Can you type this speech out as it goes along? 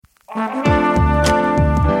You're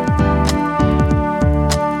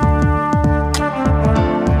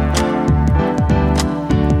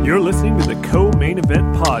listening to the Co-Main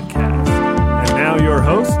Event Podcast. And now your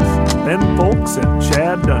hosts, Ben Folks and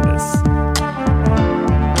Chad Dundas.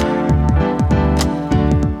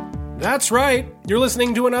 That's right. You're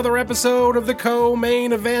listening to another episode of the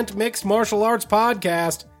Co-Main Event Mixed Martial Arts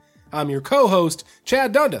Podcast. I'm your co-host,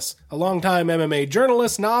 Chad Dundas, a longtime MMA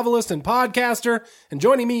journalist, novelist, and podcaster. And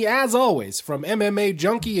joining me, as always, from MMA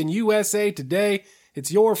Junkie and USA Today,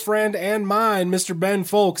 it's your friend and mine, Mr. Ben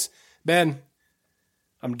Folks. Ben,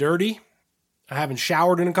 I'm dirty. I haven't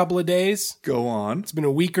showered in a couple of days. Go on. It's been a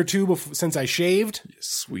week or two since I shaved. You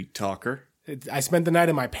sweet talker. I spent the night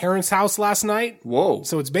at my parents' house last night. Whoa.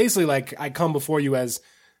 So it's basically like I come before you as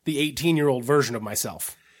the 18-year-old version of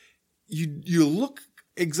myself. You look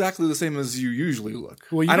exactly the same as you usually look.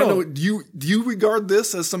 Well, I don't know. Do you regard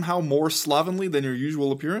this as somehow more slovenly than your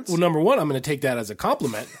usual appearance? Well, number one, I'm going to take that as a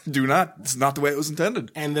compliment. Do not. It's not the way it was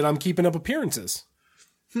intended. And that I'm keeping up appearances.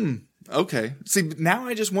 Okay. See, now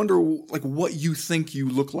I just wonder like what you think you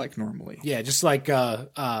look like normally. Yeah, just like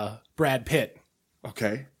Brad Pitt.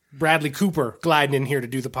 Okay. Bradley Cooper gliding in here to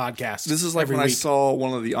do the podcast. This is like when I saw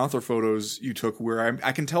one of the author photos you took where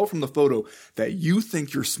I can tell from the photo that you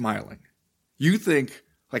think you're smiling. You think,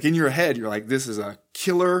 like in your head, you're like, this is a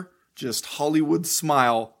killer, just Hollywood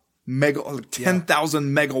smile,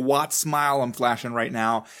 10,000 megawatt smile I'm flashing right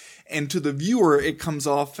now. And to the viewer, it comes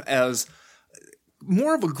off as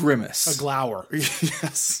more of a grimace. A glower.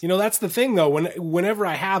 Yes. You know, that's the thing, though. Whenever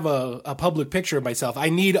I have a public picture of myself, I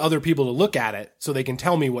need other people to look at it so they can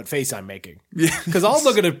tell me what face I'm making. Because I'll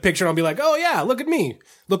look at a picture and I'll be like, oh, yeah, look at me.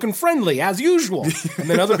 Looking friendly, as usual. And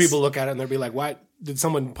then other people look at it and they'll be like, why? Did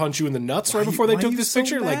someone punch you in the nuts right before they took this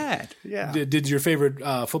picture? Like, yeah. Did your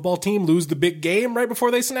favorite football team lose the big game right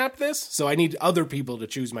before they snapped this? So I need other people to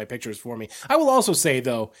choose my pictures for me. I will also say,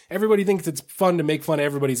 though, everybody thinks it's fun to make fun of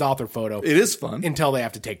everybody's author photo. It is fun. Until they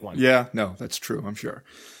have to take one. Yeah, no, that's true, I'm sure.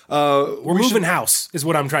 We're moving house, is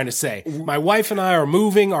what I'm trying to say. My wife and I are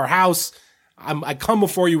moving our house. I come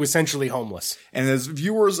before you essentially homeless. And as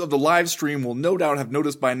viewers of the live stream will no doubt have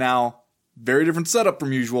noticed by now, very different setup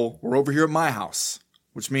from usual. We're over here at my house,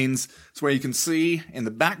 which means it's where you can see in the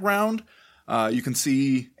background, you can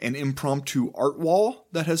see an impromptu art wall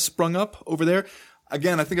that has sprung up over there.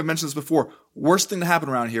 Again, I think I've mentioned this before. Worst thing to happen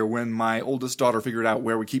around here when my oldest daughter figured out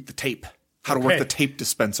where we keep the tape, how to work the tape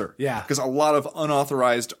dispenser. Yeah. Because a lot of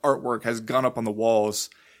unauthorized artwork has gone up on the walls,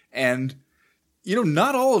 and you know,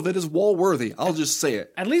 not all of it is wall worthy. I'll just say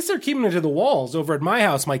it. At least they're keeping it to the walls. Over at my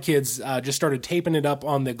house, my kids just started taping it up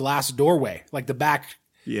on the glass doorway, like the back,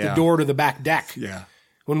 the door to the back deck. Yeah.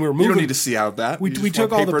 When we were moving, you don't need to see out that. We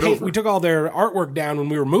took all the paint. We took all their artwork down when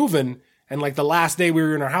we were moving. And like the last day we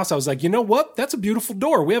were in our house, I was like, you know what? That's a beautiful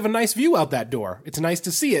door. We have a nice view out that door. It's nice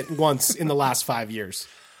to see it once in the last 5 years.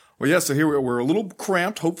 Well, yeah, so here we're a little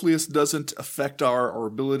cramped. Hopefully this doesn't affect our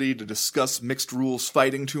ability to discuss mixed rules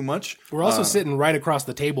fighting too much. We're also sitting right across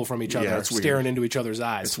the table from each other, staring into each other's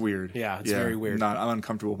eyes. It's weird. Yeah, it's very weird. I'm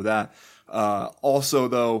uncomfortable with that. Also,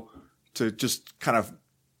 though, to just kind of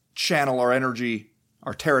channel our energy,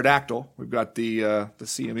 our pterodactyl, we've got the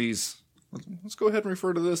CMEs. Let's go ahead and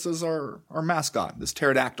refer to this as our mascot, this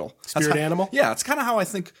pterodactyl. Spirit animal? Yeah, it's kind of how I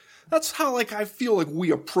think... That's how, like, I feel like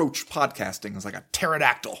we approach podcasting as like a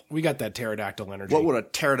pterodactyl. We got that pterodactyl energy. What would a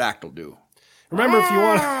pterodactyl do? Remember,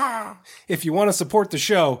 if you want to support the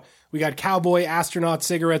show, we got Cowboy Astronaut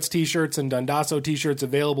Cigarettes t-shirts and Dundasso t-shirts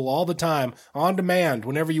available all the time, on demand,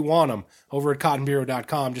 whenever you want them, over at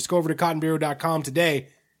cottonbureau.com. Just go over to cottonbureau.com today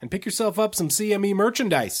and pick yourself up some CME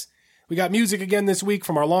merchandise. We got music again this week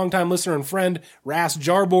from our longtime listener and friend, Ras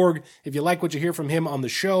Jarborg. If you like what you hear from him on the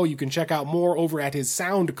show, you can check out more over at his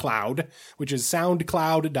SoundCloud, which is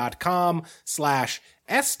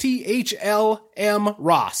soundcloud.com/STHLM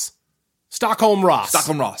Ross. Stockholm Ross.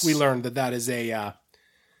 Stockholm Ross. We learned that is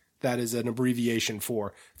an abbreviation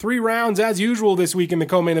for 3 rounds as usual this week in the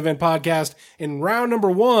Co-Main Event Podcast. In round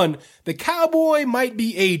number 1, the Cowboy might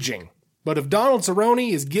be aging, but if Donald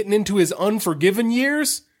Cerrone is getting into his unforgiven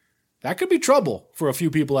years, that could be trouble for a few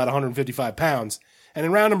people at 155 pounds. And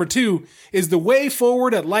in round number 2, is the way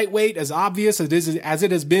forward at lightweight as obvious as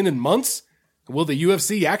it has been in months? Will the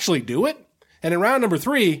UFC actually do it? And in round number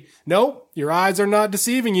 3, no, your eyes are not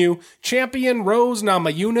deceiving you. Champion Rose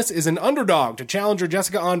Namajunas is an underdog to challenger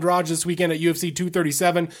Jessica Andrade this weekend at UFC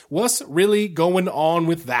 237. What's really going on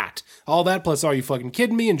with that? All that plus are you fucking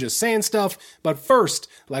kidding me and just saying stuff? But first,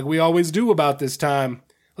 like we always do about this time,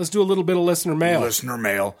 let's do a little bit of listener mail. Listener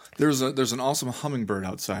mail. There's an awesome hummingbird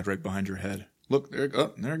outside right behind your head. Look, there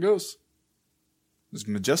it goes. was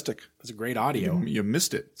majestic. It's a great audio. You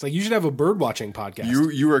missed it. It's like you should have a bird watching podcast.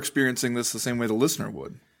 You were experiencing this the same way the listener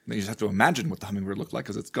would. You just have to imagine what the hummingbird looked like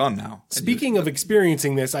because it's gone now. Speaking of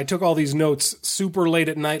experiencing this, I took all these notes super late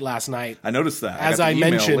at night last night. I noticed that. As I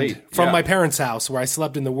mentioned, from my parents' house where I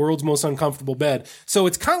slept in the world's most uncomfortable bed. So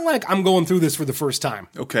it's kind of like I'm going through this for the first time.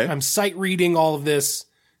 Okay. I'm sight reading all of this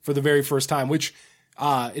for the very first time, which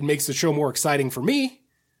it makes the show more exciting for me.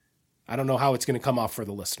 I don't know how it's going to come off for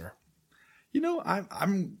the listener.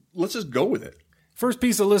 Let's just go with it. First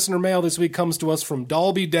piece of listener mail this week comes to us from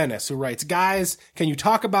Dalby Dennis, who writes, "Guys, can you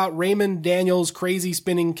talk about Raymond Daniels' crazy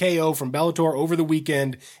spinning KO from Bellator over the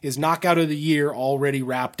weekend? Is knockout of the year already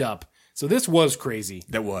wrapped up?" So this was crazy.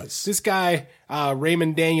 That was. This guy,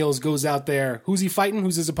 Raymond Daniels, goes out there. Who's he fighting?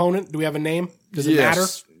 Who's his opponent? Do we have a name? Does it matter?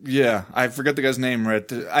 Yeah, I forget the guy's name.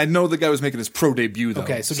 Right, I know the guy was making his pro debut, though.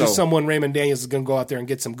 Okay, so just someone Raymond Daniels is going to go out there and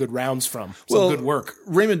get some good rounds from. Good work.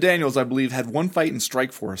 Raymond Daniels, I believe, had one fight in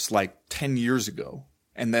Strikeforce like 10 years ago,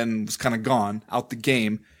 and then was kind of gone, out the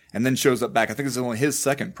game, and then shows up back. I think it's only his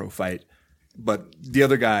second pro fight. But the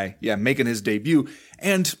other guy, making his debut.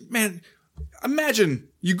 And, man, imagine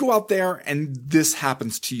you go out there and this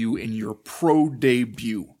happens to you in your pro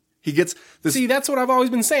debut. He gets this. See, that's what I've always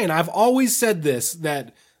been saying. I've always said this,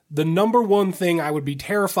 that the number one thing I would be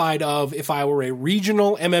terrified of if I were a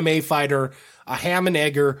regional MMA fighter, a ham and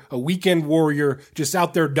egger, a weekend warrior, just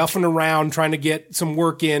out there duffing around, trying to get some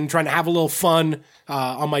work in, trying to have a little fun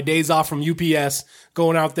on my days off from UPS,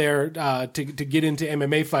 going out there to get into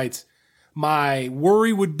MMA fights. My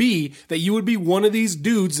worry would be that you would be one of these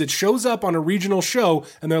dudes that shows up on a regional show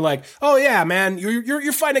and they're like, "Oh yeah, man,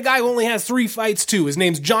 you're fighting a guy who only has 3 fights too. His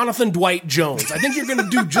name's Jonathan Dwight Jones. I think you're going to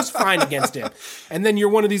do just fine against him." And then you're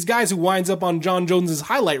one of these guys who winds up on John Jones's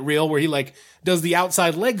highlight reel where he does the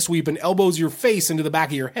outside leg sweep and elbows your face into the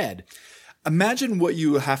back of your head. Imagine what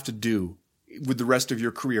you have to do with the rest of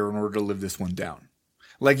your career in order to live this one down.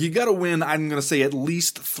 You gotta win, I'm gonna say, at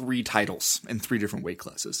least 3 titles in 3 different weight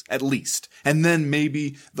classes. At least. And then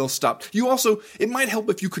maybe they'll stop. It might help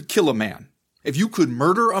if you could kill a man. If you could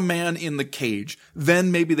murder a man in the cage,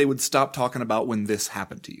 then maybe they would stop talking about when this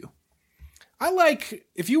happened to you.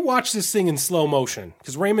 If you watch this thing in slow motion,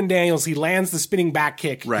 because Raymond Daniels, he lands the spinning back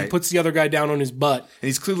kick, right. He puts the other guy down on his butt. And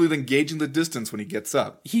he's clearly then gauging the distance when he gets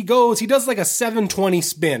up. He does like a 720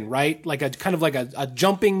 spin, right? Like a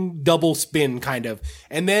jumping double spin kind of.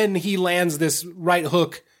 And then he lands this right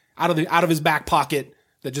hook out of his back pocket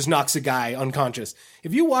that just knocks a guy unconscious.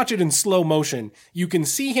 If you watch it in slow motion, you can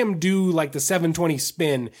see him do like the 720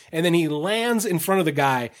 spin, and then he lands in front of the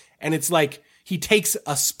guy, and it's like he takes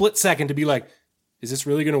a split second to be like, "Is this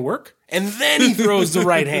really going to work?" And then he throws the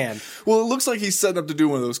right hand. Well, it looks like he's setting up to do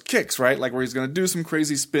one of those kicks, right? Like where he's going to do some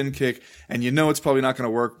crazy spin kick, and it's probably not going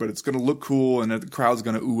to work, but it's going to look cool, and the crowd's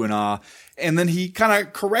going to ooh and ah. And then he kind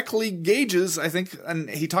of correctly gauges, I think, and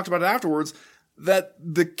he talked about it afterwards, that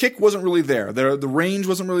the kick wasn't really there. The range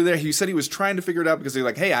wasn't really there. He said he was trying to figure it out because he's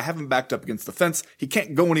like, "Hey, I haven't backed up against the fence. He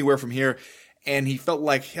can't go anywhere from here." And he felt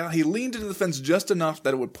like he leaned into the fence just enough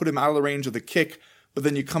that it would put him out of the range of the kick. But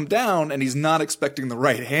then you come down and he's not expecting the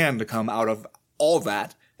right hand to come out of all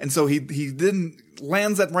that. And so he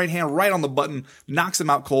lands that right hand right on the button, knocks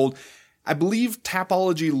him out cold. I believe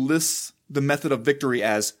Tapology lists the method of victory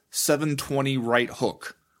as 720 right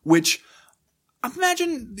hook, which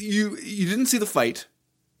imagine you didn't see the fight.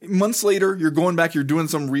 Months later, you're going back, you're doing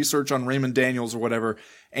some research on Raymond Daniels or whatever,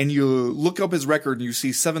 and you look up his record and you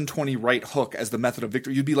see 720 right hook as the method of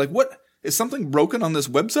victory. You'd be like, "What? Is something broken on this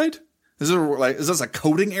website? Is this a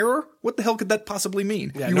coding error? What the hell could that possibly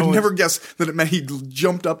mean?" You would never guess that it meant he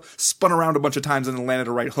jumped up, spun around a bunch of times, and then landed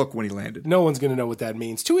a right hook when he landed. No one's going to know what that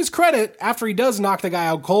means. To his credit, after he does knock the guy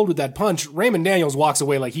out cold with that punch, Raymond Daniels walks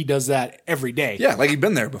away like he does that every day. Yeah, like he'd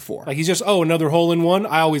been there before. Like he's just, another hole in one?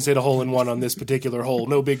 I always hit a hole in one on this particular hole.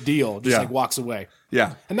 No big deal. Just walks away.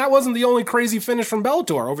 Yeah. And that wasn't the only crazy finish from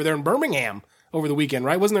Bellator over there in Birmingham over the weekend,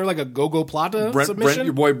 right? Wasn't there like a Gogo Plata submission?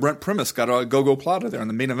 Your boy Brent Primus got a Gogo Plata there in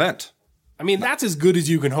the main event. I mean, that's as good as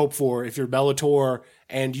you can hope for if you're Bellator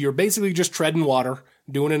and you're basically just treading water,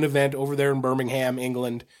 doing an event over there in Birmingham,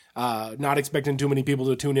 England, not expecting too many people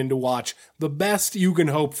to tune in to watch. The best you can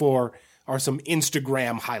hope for are some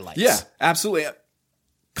Instagram highlights. Yeah, absolutely.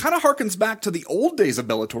 Kind of harkens back to the old days of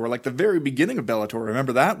Bellator, like the very beginning of Bellator.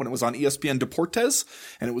 Remember that? When it was on ESPN Deportes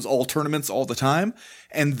and it was all tournaments all the time.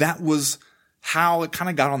 And that was how it kind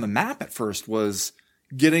of got on the map at first, was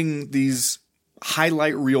getting these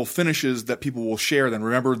highlight reel finishes that people will share. Then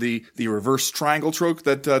remember the reverse triangle choke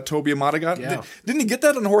that Toby Amata got? Yeah. Didn't he get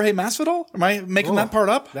that on Jorge Masvidal? Am I making that part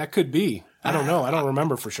up? That could be. I don't know. I don't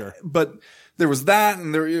remember for sure. But there was that,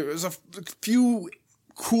 and there was a few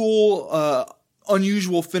cool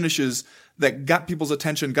unusual finishes that got people's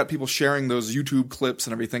attention, got people sharing those YouTube clips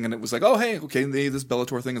and everything. And it was like, oh, hey, okay, this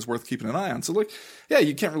Bellator thing is worth keeping an eye on. So like, yeah,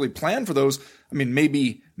 you can't really plan for those. I mean,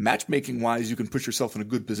 maybe matchmaking wise, you can put yourself in a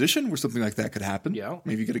good position where something like that could happen. Yeah.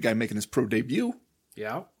 Maybe you get a guy making his pro debut.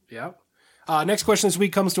 Yeah. Next question this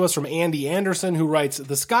week comes to us from Andy Anderson, who writes,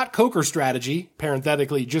 the Scott Coker strategy,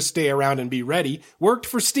 parenthetically, just stay around and be ready, worked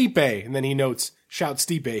for Stipe. And then he notes, shout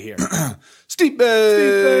Stipe here. Stipe!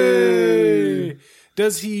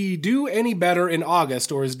 Does he do any better in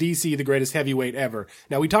August, or is DC the greatest heavyweight ever?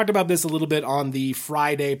 Now, we talked about this a little bit on the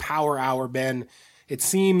Friday Power Hour, Ben. It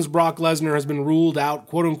seems Brock Lesnar has been ruled out,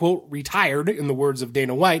 quote-unquote, retired, in the words of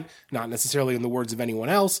Dana White, not necessarily in the words of anyone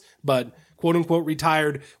else, but quote-unquote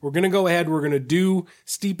retired. We're going to go ahead. We're going to do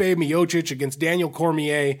Stipe Miocic against Daniel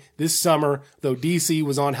Cormier this summer, though DC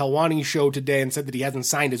was on Helwani's show today and said that he hasn't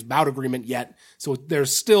signed his bout agreement yet. So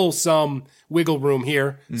there's still some wiggle room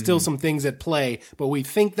here, still some things at play, but we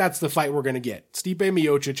think that's the fight we're going to get. Stipe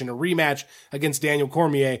Miocic in a rematch against Daniel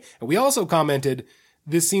Cormier. And we also commented,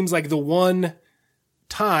 this seems like the one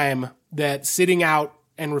time that sitting out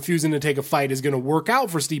and refusing to take a fight is going to work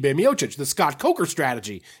out for Stipe Miocic, the Scott Coker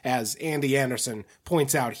strategy, as Andy Anderson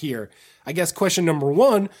points out here. I guess question number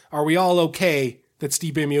one, are we all okay that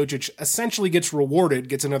Stipe Miocic essentially gets rewarded,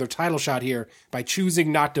 gets another title shot here by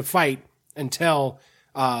choosing not to fight until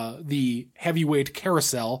the heavyweight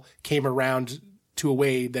carousel came around to a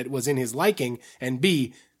way that was in his liking? And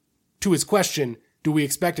B, to his question, do we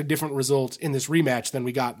expect a different result in this rematch than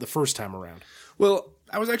we got the first time around? Well,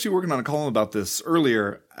 I was actually working on a column about this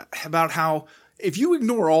earlier, about how if you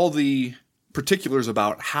ignore all the particulars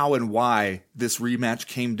about how and why this rematch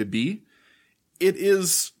came to be, it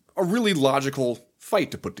is a really logical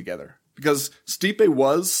fight to put together. Because Stipe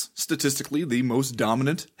was, statistically, the most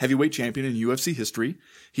dominant heavyweight champion in UFC history.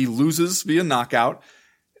 He loses via knockout.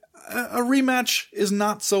 A rematch is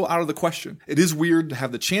not so out of the question. It is weird to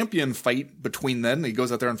have the champion fight between then. He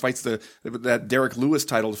goes out there and fights that Derek Lewis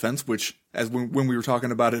title defense, which, as when we were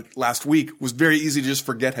talking about it last week, was very easy to just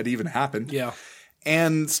forget had even happened. Yeah.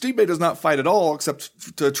 And Stipe does not fight at all,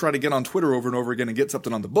 except to try to get on Twitter over and over again and get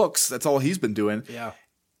something on the books. That's all he's been doing. Yeah.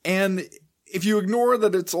 And if you ignore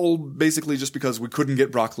that it's all basically just because we couldn't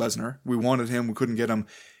get Brock Lesnar, we wanted him, we couldn't get him.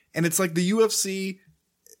 And it's like the UFC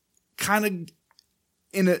kind of,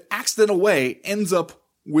 in an accidental way, ends up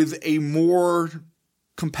with a more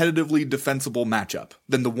competitively defensible matchup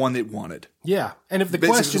than the one it wanted. Yeah. And if the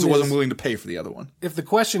Basically, question because is, it wasn't willing to pay for the other one. If the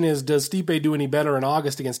question is, does Stipe do any better in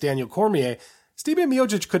August against Daniel Cormier? Stipe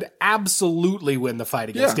Miocic could absolutely win the fight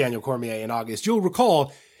against Daniel Cormier in August. You'll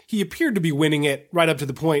recall he appeared to be winning it right up to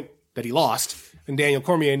the point that he lost, and Daniel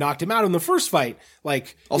Cormier knocked him out in the first fight.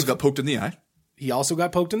 Like, Also got poked in the eye. he also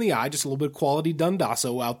got poked in the eye, just a little bit of quality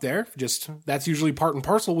Dundasso out there. That's usually part and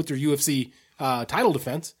parcel with your UFC title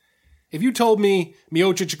defense. If you told me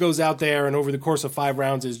Miocic goes out there and over the course of 5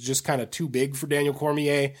 rounds is just kind of too big for Daniel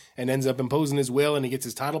Cormier and ends up imposing his will and he gets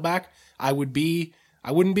his title back, I wouldn't be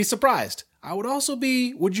surprised. I would also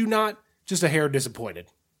be, would you not, just a hair disappointed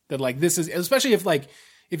that like this is, especially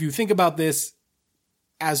if you think about this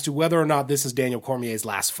as to whether or not this is Daniel Cormier's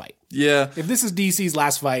last fight. Yeah. If this is DC's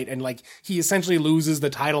last fight and like he essentially loses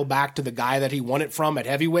the title back to the guy that he won it from at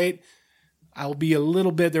heavyweight, there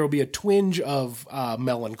will be a twinge of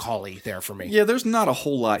melancholy there for me. Yeah, there's not a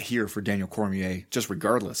whole lot here for Daniel Cormier, just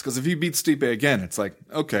regardless. Because if he beats Stipe again, it's like,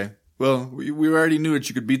 okay, well, we already knew that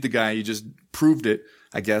you could beat the guy. You just proved it,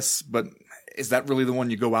 I guess. But is that really the one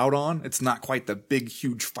you go out on? It's not quite the big,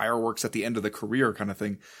 huge fireworks at the end of the career kind of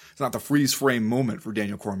thing. It's not the freeze frame moment for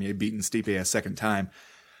Daniel Cormier beating Stipe a second time.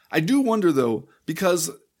 I do wonder, though,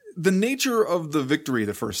 because the nature of the victory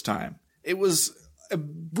the first time, it was a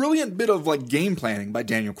brilliant bit of like game planning by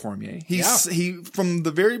Daniel Cormier. He from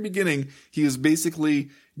the very beginning, he is basically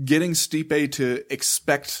getting Stipe to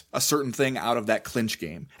expect a certain thing out of that clinch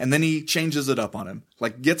game. And then he changes it up on him.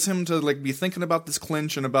 Like gets him to like be thinking about this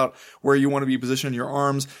clinch and about where you want to be positioning your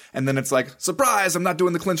arms. And then it's like, surprise, I'm not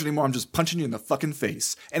doing the clinch anymore. I'm just punching you in the fucking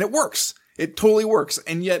face. And it works. It totally works.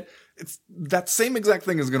 And yet it's that same exact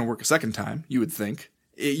thing is going to work a second time, you would think.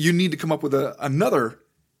 You need to come up with another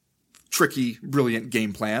tricky, brilliant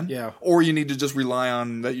game plan. Yeah. Or you need to just rely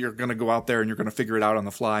on that you're going to go out there and you're going to figure it out on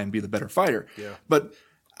the fly and be the better fighter. Yeah. But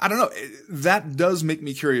I don't know. That does make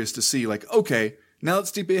me curious to see, like, okay, now that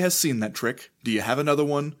Stipe has seen that trick, do you have another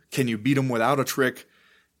one? Can you beat him without a trick?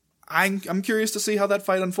 I'm curious to see how that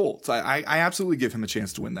fight unfolds. I absolutely give him a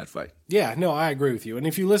chance to win that fight. Yeah, no, I agree with you. And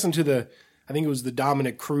if you listen to I think it was the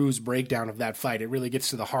Dominic Cruz breakdown of that fight, it really gets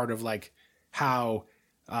to the heart of like how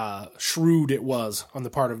shrewd it was on the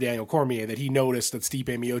part of Daniel Cormier that he noticed that Stipe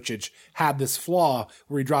Miocic had this flaw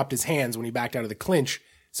where he dropped his hands when he backed out of the clinch.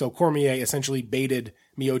 So Cormier essentially baited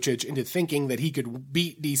Miocic into thinking that he could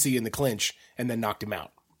beat DC in the clinch and then knocked him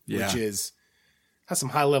out, which that's some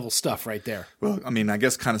high-level stuff right there. Well, I mean, I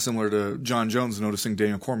guess kind of similar to John Jones noticing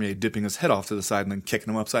Daniel Cormier dipping his head off to the side and then kicking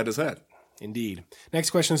him upside his head. Indeed.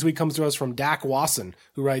 Next question this week comes to us from Dak Wasson,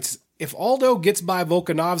 who writes, if Aldo gets by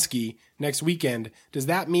Volkanovski next weekend, does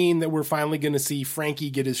that mean that we're finally going to see Frankie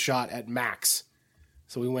get his shot at Max?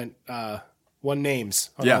 So we went one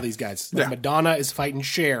names on all these guys. Like Madonna is fighting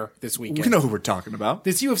Cher this weekend. We know who we're talking about.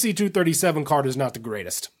 This UFC 237 card is not the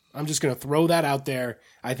greatest. I'm just going to throw that out there.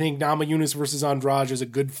 I think Namajunas versus Andrade is a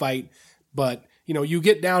good fight, but you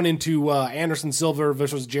get down into Anderson Silva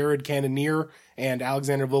versus Jared Cannonier and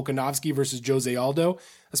Alexander Volkanovski versus Jose Aldo,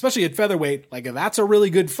 especially at featherweight. Like, that's a really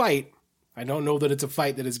good fight. I don't know that it's a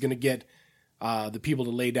fight that is going to get the people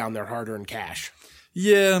to lay down their hard-earned cash.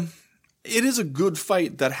 Yeah, it is a good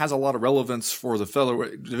fight that has a lot of relevance for the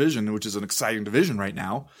featherweight division, which is an exciting division right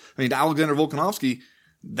now. I mean, Alexander Volkanovski,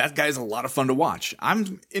 that guy's a lot of fun to watch.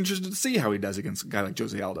 I'm interested to see how he does against a guy like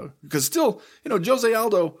Jose Aldo. Because still, Jose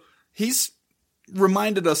Aldo, he's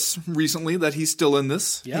reminded us recently that he's still in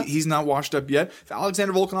this. Yeah. He's not washed up yet. If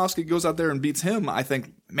Alexander Volkanovski goes out there and beats him, I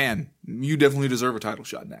think, man, you definitely deserve a title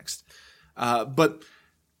shot next. But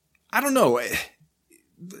I don't know.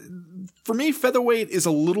 For me, featherweight is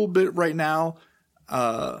a little bit right now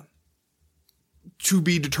to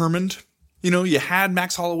be determined. You had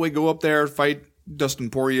Max Holloway go up there, fight Dustin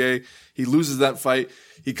Poirier. He loses that fight.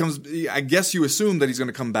 He comes. I guess you assume that he's going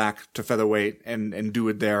to come back to featherweight and do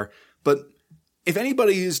it there. But if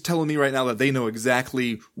anybody is telling me right now that they know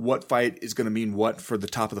exactly what fight is going to mean what for the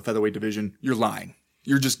top of the featherweight division, you're lying.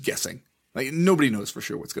 You're just guessing. Like, nobody knows for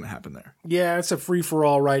sure what's going to happen there. Yeah, it's a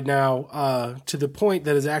free-for-all right now. To the point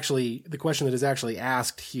that is actually, the question that is actually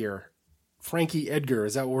asked here. Frankie Edgar,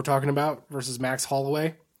 is that what we're talking about? Versus Max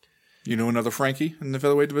Holloway? You know another Frankie in the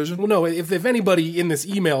featherweight division? Well, no, if anybody in this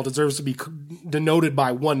email deserves to be denoted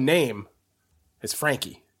by one name, it's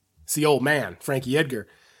Frankie. It's the old man, Frankie Edgar.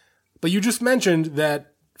 But you just mentioned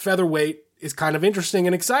that featherweight is kind of interesting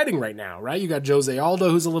and exciting right now, right? You got Jose Aldo,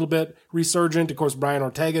 who's a little bit resurgent. Of course, Brian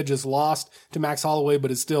Ortega just lost to Max Holloway, but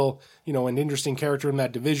is still, an interesting character in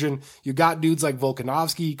that division. You got dudes like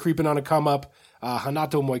Volkanovski creeping on a come-up.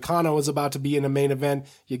 Hanato Moicano is about to be in a main event.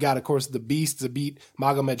 You got, of course, the Beast, Zabit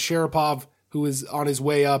Magomed Sharipov, who is on his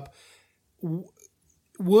way up.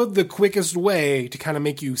 Would the quickest way to kind of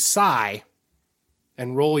make you sigh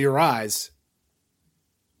and roll your eyes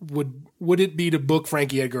would it be to book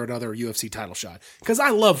Frankie Edgar another UFC title shot? Because I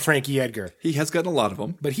love Frankie Edgar. He has gotten a lot of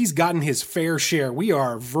them. But he's gotten his fair share. We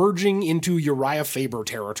are verging into Uriah Faber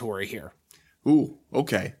territory here. Ooh,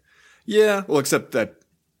 okay. Yeah, well, except that,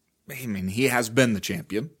 he has been the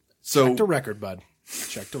champion. So check the record, bud.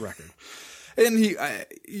 Check the record. And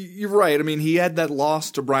you're right. He had that loss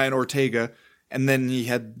to Brian Ortega, and then he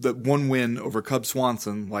had the one win over Cub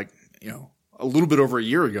Swanson, a little bit over a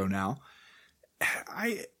year ago now.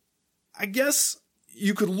 I guess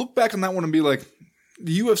you could look back on that one and be like,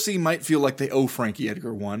 the UFC might feel like they owe Frankie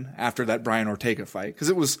Edgar one after that Brian Ortega fight.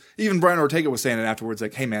 Because even Brian Ortega was saying it afterwards,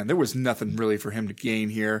 like, hey man, there was nothing really for him to gain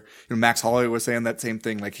here. Max Holloway was saying that same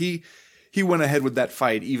thing. Like, he went ahead with that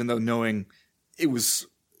fight even though knowing it was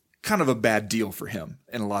kind of a bad deal for him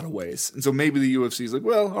in a lot of ways. And so maybe the UFC is like,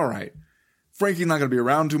 well, all right, Frankie's not going to be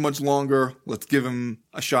around too much longer. Let's give him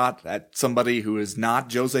a shot at somebody who is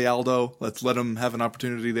not Jose Aldo. Let's let him have an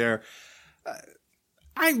opportunity there.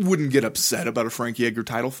 I wouldn't get upset about a Frankie Edgar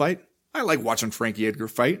title fight. I like watching Frankie Edgar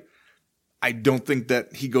fight. I don't think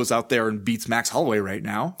that he goes out there and beats Max Holloway right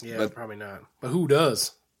now. Yeah, probably not. But who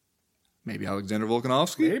does? Maybe Alexander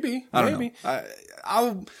Volkanovski? Maybe. I don't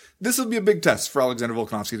know. This will be a big test for Alexander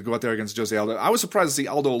Volkanovski to go out there against Jose Aldo. I was surprised to see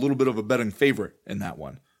Aldo a little bit of a betting favorite in that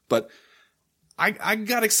one. But I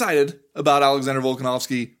got excited about Alexander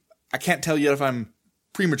Volkanovski. I can't tell yet if I'm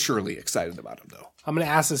prematurely excited about him, though. I'm going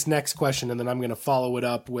to ask this next question, and then I'm going to follow it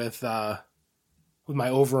up with my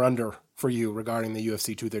over-under for you regarding the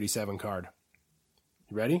UFC 237 card.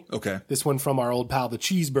 You ready? Okay. This one from our old pal, the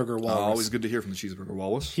Cheeseburger Walrus. Always good to hear from the Cheeseburger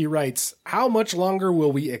Walrus. He writes, how much longer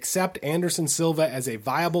will we accept Anderson Silva as a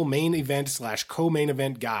viable main event / co-main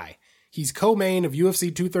event guy? He's co-main of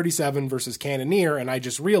UFC 237 versus Cannonier, and I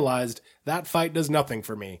just realized that fight does nothing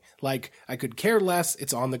for me. Like, I could care less,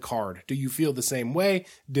 it's on the card. Do you feel the same way?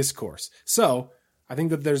 Discourse. So, I think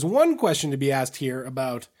that there's one question to be asked here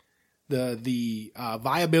about the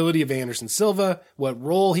viability of Anderson Silva, what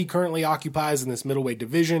role he currently occupies in this middleweight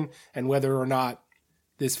division, and whether or not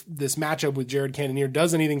this matchup with Jared Cannonier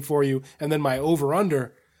does anything for you. And then my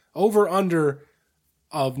over-under over under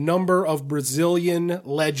of number of Brazilian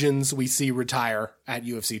legends we see retire at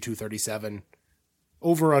UFC 237.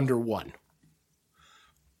 Over under 1.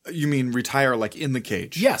 You mean retire like in the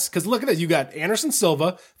cage? Yes, because look at this. You got Anderson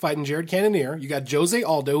Silva fighting Jared Cannonier. You got Jose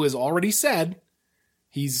Aldo, who has already said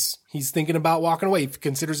he's thinking about walking away. He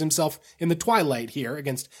considers himself in the twilight here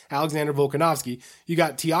against Alexander Volkanovski. You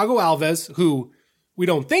got Thiago Alves, who we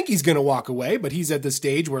don't think he's going to walk away, but he's at the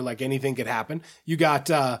stage where like anything could happen. You got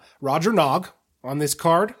Roger Nog on this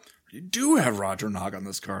card. You do have Roger Nog on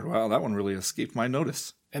this card. Wow, that one really escaped my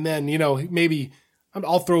notice. And then, maybe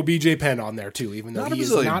I'll throw BJ Penn on there too, even though he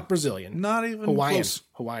is not Brazilian. Not even Hawaiian. close.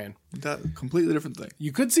 Hawaiian. That completely different thing.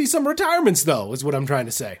 You could see some retirements though, is what I'm trying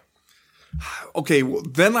to say. Okay, well,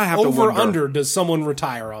 then I have to wonder. Over under, does someone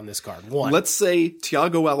retire on this card? 1. Let's say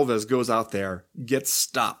Thiago Alves goes out there, gets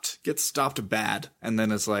stopped bad, and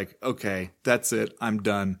then it's like, okay, that's it, I'm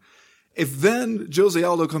done. If then Jose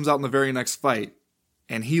Aldo comes out in the very next fight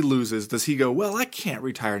and he loses, does he go, well, I can't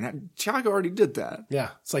retire now? Thiago already did that.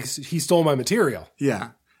 Yeah, it's like he stole my material.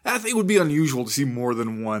 Yeah. I think it would be unusual to see more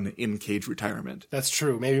than one in-cage retirement. That's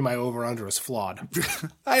true. Maybe my over-under is flawed.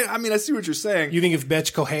 I mean, I see what you're saying. You think if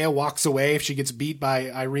Betch Correia walks away, if she gets beat by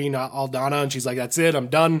Irene Aldana and she's like, that's it, I'm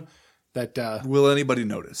done, that will anybody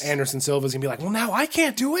notice? Anderson Silva's going to be like, well, now I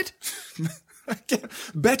can't do it. I can't.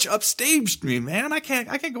 Betch upstaged me, man. I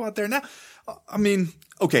can't go out there now. I mean,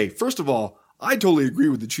 okay, first of all, I totally agree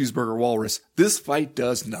with the Cheeseburger Walrus. This fight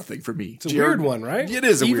does nothing for me. It's a weird one, right? It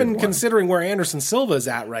is a weird one. Even considering where Anderson Silva is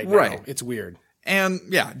at right now. Right. It's weird. And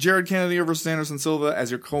yeah, Jared Cannonier versus Anderson Silva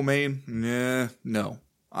as your co-main. No.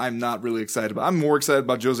 I'm not really excited about. I'm more excited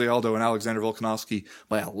about Jose Aldo and Alexander Volkanovski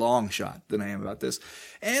by a long shot than I am about this.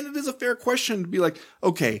 And it is a fair question to be like,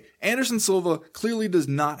 okay, Anderson Silva clearly does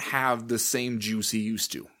not have the same juice he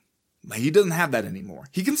used to. He doesn't have that anymore.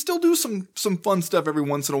 He can still do some fun stuff every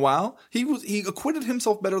once in a while. He acquitted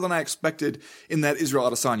himself better than I expected in that Israel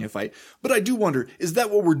Adesanya fight. But I do wonder, is that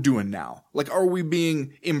what we're doing now? Like, are we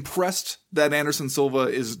being impressed that Anderson Silva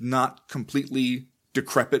is not completely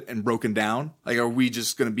decrepit and broken down? Like, are we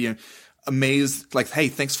just going to be amazed? Like, hey,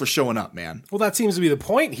 thanks for showing up, man. Well, that seems to be the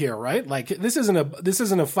point here, right? Like, this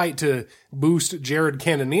isn't a fight to boost Jared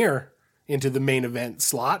Cannonier into the main event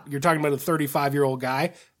slot. You're talking about a 35-year-old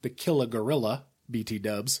guy, the Killa Gorilla, BT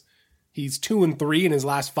Dubs. He's 2-3 in his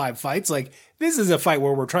last 5 fights. Like, this is a fight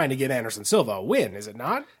where we're trying to get Anderson Silva a win, is it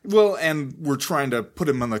not? Well, and we're trying to put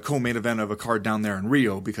him on the co-main event of a card down there in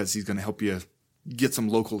Rio because he's going to help you get some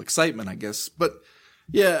local excitement, I guess. But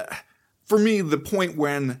yeah, for me, the point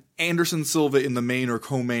when Anderson Silva in the main or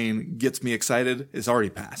co-main gets me excited is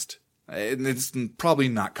already passed. And it's probably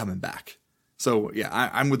not coming back. So, yeah,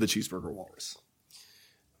 I'm with the Cheeseburger Walrus.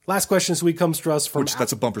 Last question this week comes to us from...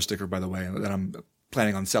 that's a bumper sticker, by the way, that I'm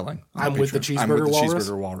planning on selling. I'm with the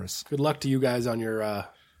Cheeseburger Walrus. Good luck to you guys on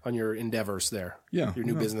your endeavors there. Yeah. Your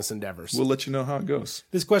new business endeavors. We'll let you know how it goes.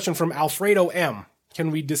 This question from Alfredo M. Can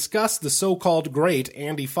we discuss the so-called great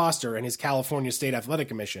Andy Foster and his California State Athletic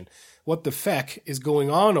Commission? What the feck is going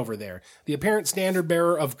on over there? The apparent standard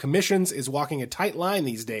bearer of commissions is walking a tight line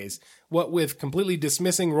these days. What with completely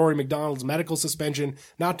dismissing Rory McDonald's medical suspension,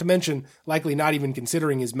 not to mention likely not even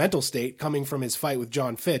considering his mental state coming from his fight with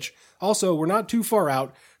John Fitch. Also, we're not too far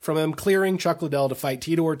out from him clearing Chuck Liddell to fight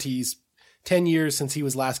Tito Ortiz 10 years since he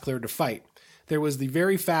was last cleared to fight. There was the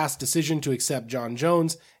very fast decision to accept John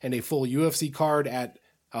Jones and a full UFC card at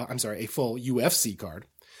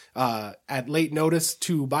late notice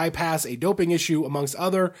to bypass a doping issue, amongst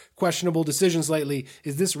other questionable decisions lately.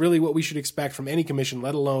 Is this really what we should expect from any commission,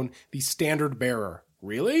 let alone the standard bearer?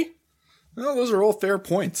 Really? Well, those are all fair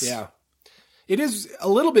points. Yeah. It is a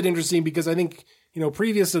little bit interesting because I think,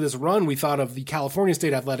 previous to this run, we thought of the California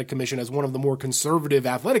State Athletic Commission as one of the more conservative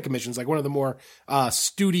athletic commissions, like one of the more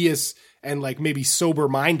studious and like maybe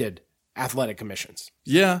sober-minded athletic commissions.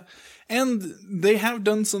 Yeah. And they have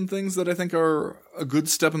done some things that I think are a good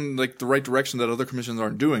step in like the right direction that other commissions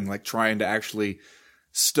aren't doing, like trying to actually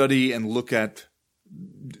study and look at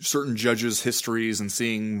certain judges' histories and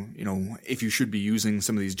seeing, if you should be using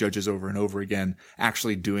some of these judges over and over again,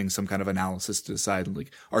 actually doing some kind of analysis to decide, like,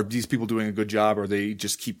 are these people doing a good job or they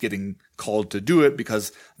just keep getting called to do it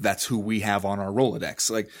because that's who we have on our Rolodex?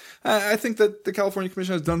 Like, I think that the California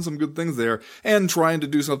Commission has done some good things there and trying to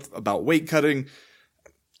do something about weight cutting.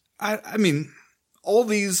 I mean, all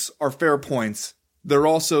these are fair points. They're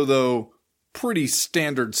also, though, pretty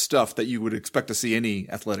standard stuff that you would expect to see any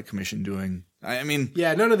athletic commission doing. I mean...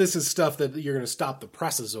 Yeah, none of this is stuff that you're going to stop the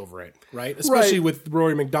presses over it, right? Especially with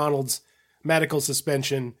Rory McDonald's medical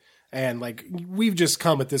suspension. And, like, we've just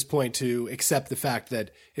come at this point to accept the fact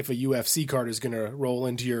that if a UFC card is going to roll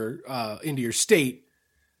into your state,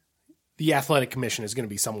 the athletic commission is going to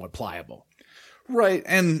be somewhat pliable. Right.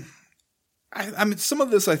 And I mean, some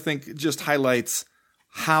of this, I think, just highlights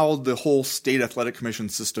how the whole state athletic commission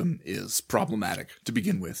system is problematic to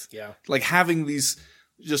begin with. Yeah. Like having these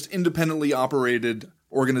just independently operated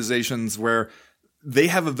organizations where they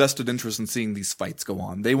have a vested interest in seeing these fights go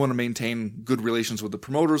on. They want to maintain good relations with the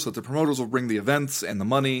promoters so that the promoters will bring the events and the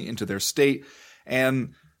money into their state.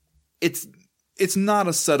 And it's not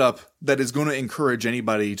a setup that is going to encourage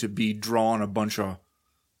anybody to be drawing a bunch of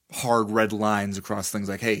hard red lines across things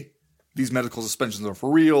like, hey, these medical suspensions are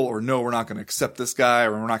for real, or no, we're not going to accept this guy,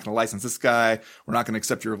 or we're not going to license this guy. We're not going to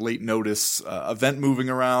accept your late notice event moving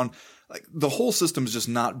around. Like the whole system is just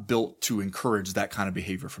not built to encourage that kind of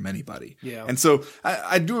behavior from anybody. Yeah. And so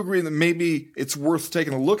I do agree that maybe it's worth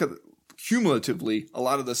taking a look at cumulatively a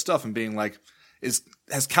lot of this stuff and being like, has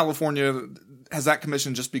that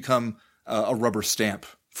commission just become a rubber stamp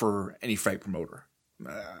for any fight promoter?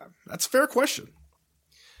 That's a fair question.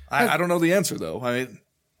 I don't know the answer though.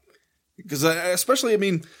 Because especially,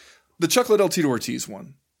 the Chuck Liddell Tito Ortiz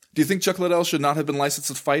one. Do you think Chuck Liddell should not have been licensed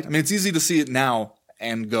to fight? It's easy to see it now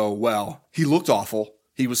and go, well, he looked awful.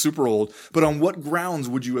 He was super old. But on what grounds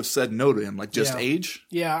would you have said no to him? Like just age?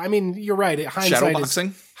 Yeah, you're right.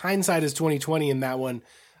 Shadowboxing? Hindsight is 20/20 in that one.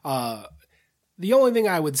 The only thing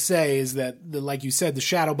I would say is that, like you said, the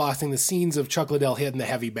shadowboxing, the scenes of Chuck Liddell hitting the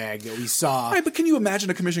heavy bag that we saw. Right, but can you imagine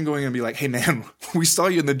a commission going in and be like, hey, man, we saw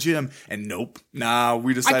you in the gym, and nope, nah,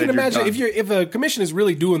 we decided I can imagine you're done. if a commission is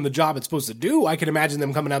really doing the job it's supposed to do, I can imagine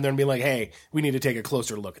them coming out there and being like, hey, we need to take a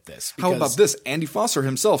closer look at this. How about this? Andy Foster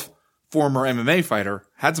himself, former MMA fighter,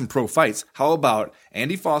 had some pro fights. How about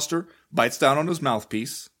Andy Foster bites down on his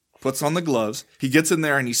mouthpiece, puts on the gloves, he gets in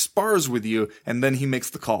there and he spars with you, and then he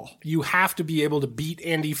makes the call. You have to be able to beat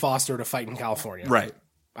Andy Foster to fight in California. Right.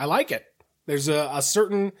 I like it. There's a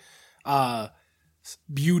certain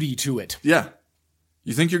beauty to it. Yeah.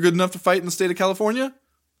 You think you're good enough to fight in the state of California?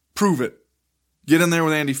 Prove it. Get in there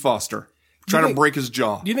with Andy Foster. Try to break his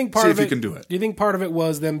jaw. Do you think See if you can do it. Do you think part of it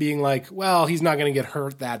was them being like, well, he's not going to get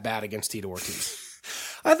hurt that bad against Tito Ortiz?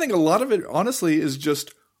 I think a lot of it, honestly, is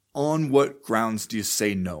just on what grounds do you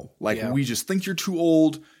say no? Like, we just think you're too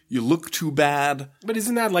old, you look too bad. But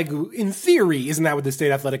isn't that in theory, isn't that what the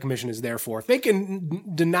State Athletic Commission is there for? They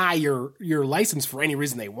can deny your license for any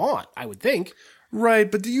reason they want, I would think.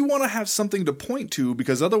 Right, but do you want to have something to point to?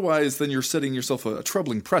 Because otherwise, then you're setting yourself a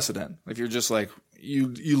troubling precedent. If you're just like, you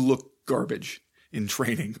look garbage in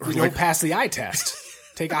training. Or you don't pass the eye test.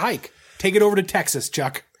 Take a hike. Take it over to Texas,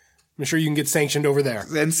 Chuck. I'm sure you can get sanctioned over there.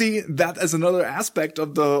 And see, that is another aspect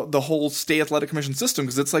of the whole state athletic commission system.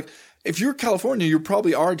 Because it's like, if you're California, you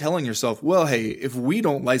probably are telling yourself, well, hey, if we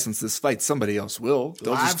don't license this fight, somebody else will.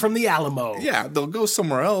 Live from the Alamo. Yeah, they'll go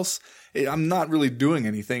somewhere else. I'm not really doing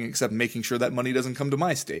anything except making sure that money doesn't come to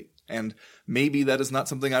my state. And maybe that is not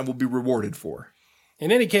something I will be rewarded for.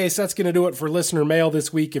 In any case, that's going to do it for listener mail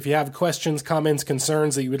this week. If you have questions, comments,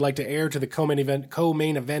 concerns that you would like to air to the co-main event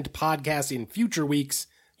podcast in future weeks,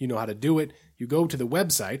 you know how to do it. You go to the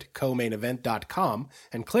website, comainevent.com,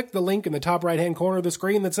 and click the link in the top right-hand corner of the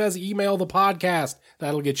screen that says email the podcast.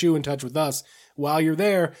 That'll get you in touch with us. While you're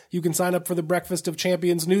there, you can sign up for the Breakfast of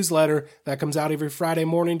Champions newsletter that comes out every Friday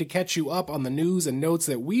morning to catch you up on the news and notes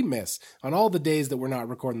that we miss on all the days that we're not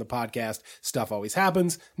recording the podcast. Stuff always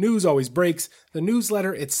happens. News always breaks. The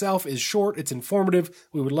newsletter itself is short. It's informative.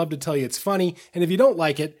 We would love to tell you it's funny. And if you don't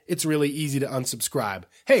like it, it's really easy to unsubscribe.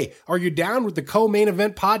 Hey, are you down with the Co-Main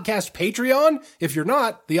Event Podcast Patreon? If you're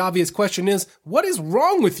not, the obvious question is, what is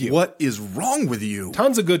wrong with you? What is wrong with you?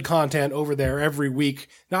 Tons of good content over there every week.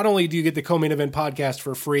 Not only do you get the Co-Main Event Podcast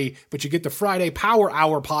for free, but you get the Friday Power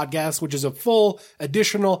Hour podcast, which is a full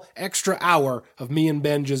additional extra hour of me and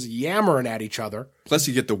Ben just yammering at each other. Plus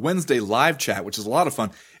you get the Wednesday live chat, which is a lot of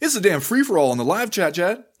fun. It's a damn free-for-all on the live chat,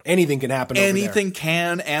 Chad. Anything can happen over there. Anything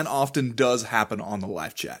can and often does happen on the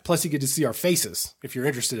live chat. Plus you get to see our faces if you're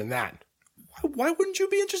interested in that. Why wouldn't you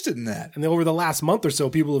be interested in that? And then over the last month or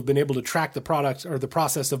so, people have been able to track the product or the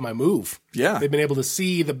process of my move. Yeah. They've been able to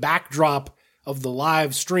see the backdrop of the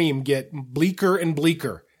live stream get bleaker and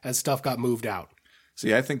bleaker as stuff got moved out.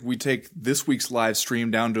 See, I think we take this week's live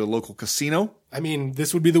stream down to a local casino.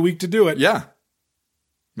 This would be the week to do it. Yeah.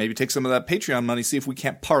 Maybe take some of that Patreon money, see if we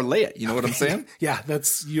can't parlay it. You know what I'm saying? Yeah,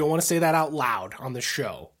 you don't want to say that out loud on the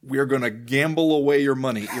show. We're going to gamble away your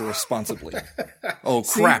money irresponsibly. Oh,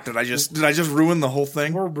 crap. Did I just ruin the whole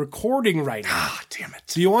thing? We're recording right now. Ah, damn it.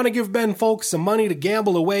 Do you want to give Ben Folks some money to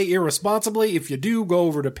gamble away irresponsibly? If you do, go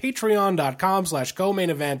over to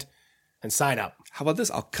patreon.com/co-main-event and sign up. How about this?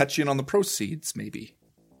 I'll cut you in on the proceeds, maybe.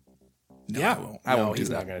 No, yeah. I won't do he's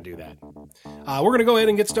that. not going to do that. We're going to go ahead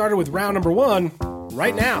and get started with round number 1.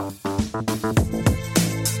 right now.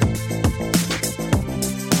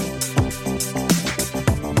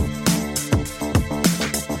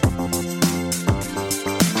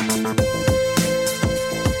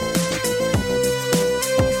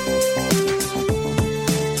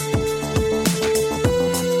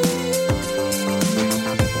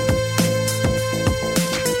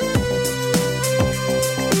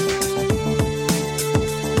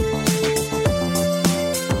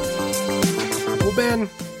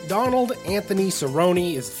 Donald Anthony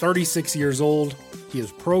Cerrone is 36 years old. He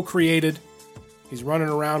is procreated. He's running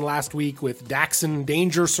around last week with Daxon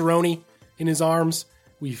Danger Cerrone in his arms.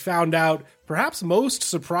 We found out, perhaps most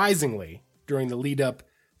surprisingly, during the lead up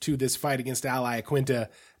to this fight against Al Iaquinta,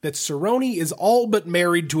 that Cerrone is all but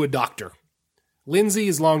married to a doctor. Lindsay,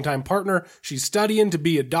 his longtime partner, she's studying to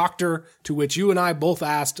be a doctor, to which you and I both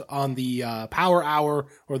asked on the Power Hour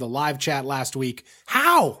or the live chat last week,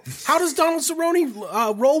 how? How does Donald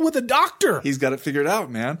Cerrone roll with a doctor? He's got it figured out,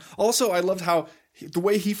 man. Also, I loved how the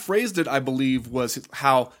way he phrased it, I believe, was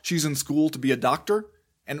how she's in school to be a doctor.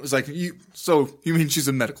 And it was like, so you mean she's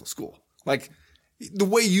in medical school? Like, the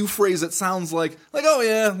way you phrase it sounds like, oh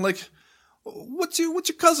yeah, like, what's your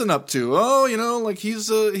cousin up to? Oh, like he's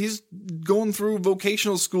going through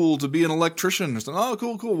vocational school to be an electrician or something.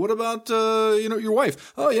 Oh, cool. What about, your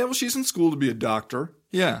wife? Oh yeah, well, she's in school to be a doctor.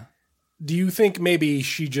 Yeah. Do you think maybe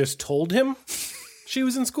she just told him she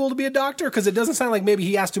was in school to be a doctor? Because it doesn't sound like maybe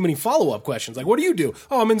he asked too many follow-up questions. Like, what do you do?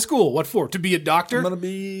 Oh, I'm in school. What for? To be a doctor? I'm going to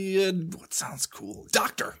be what sounds cool?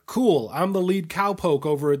 Doctor. Cool. I'm the lead cowpoke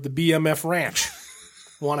over at the BMF Ranch.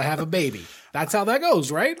 Want to have a baby. That's how that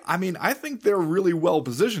goes, right? I mean, I think they're really well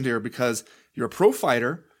positioned here because you're a pro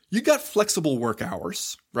fighter. You got flexible work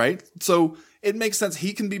hours, right? So it makes sense.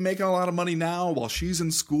 He can be making a lot of money now while she's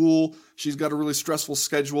in school. She's got a really stressful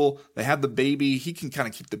schedule. They have the baby. He can kind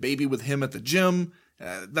of keep the baby with him at the gym.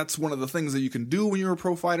 That's one of the things that you can do when you're a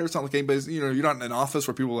pro fighter. It's not like anybody's, you're not in an office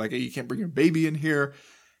where people are like, hey, you can't bring your baby in here.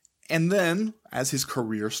 And then as his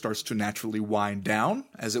career starts to naturally wind down,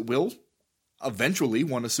 as it will eventually,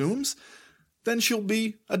 one assumes, then she'll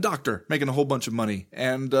be a doctor making a whole bunch of money,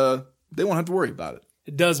 and they won't have to worry about it.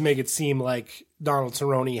 It does make it seem like Donald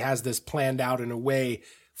Cerrone has this planned out in a way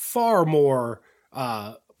far more,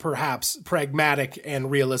 perhaps, pragmatic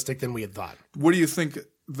and realistic than we had thought. What do you think,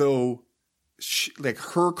 though,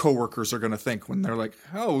 her coworkers are going to think when they're like,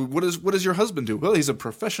 oh, what does your husband do? Well, he's a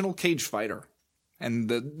professional cage fighter. And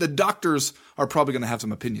the doctors are probably going to have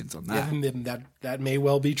some opinions on that. Yeah, that may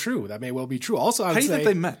well be true. Also, how do you think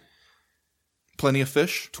they met? Plenty of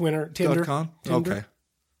Fish? Tinder. Okay.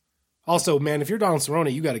 Also, man, if you're Donald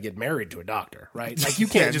Cerrone, you got to get married to a doctor, right? Like, you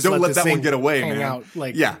can't just don't let that thing one get away, hang man. Out,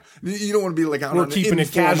 like, yeah, you don't want to be like out we're on keeping an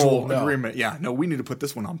it casual agreement. Yeah, no, we need to put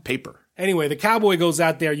this one on paper. Anyway, the Cowboy goes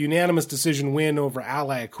out there, unanimous decision win over Al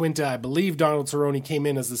Iaquinta. I believe Donald Cerrone came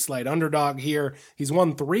in as the slight underdog here. He's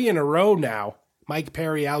won 3 in a row now. Mike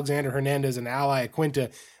Perry, Alexander Hernandez, and Al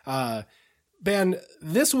Iaquinta. Ben,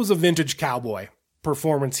 this was a vintage Cowboy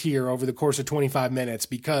performance here over the course of 25 minutes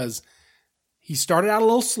because he started out a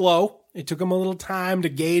little slow. It took him a little time to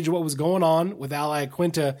gauge what was going on with Al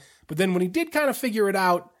Iaquinta. But then when he did kind of figure it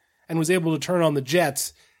out and was able to turn on the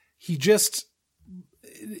jets, he just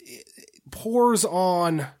pours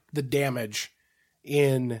on the damage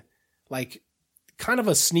in like kind of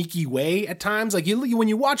a sneaky way at times. Like when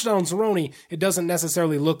you watch Donald Cerrone, it doesn't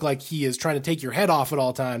necessarily look like he is trying to take your head off at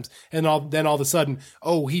all times. And then all of a sudden,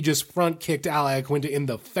 he just front kicked Al Iaquinta in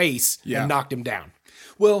the face and knocked him down.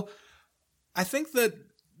 Well, I think that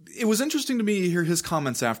it was interesting to me to hear his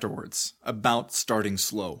comments afterwards about starting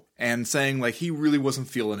slow and saying like he really wasn't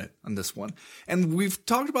feeling it on this one. And we've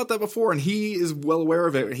talked about that before, and he is well aware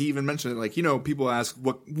of it. He even mentioned it, like, people ask,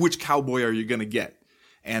 which Cowboy are you going to get?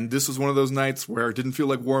 And this was one of those nights where it didn't feel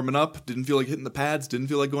like warming up, didn't feel like hitting the pads, didn't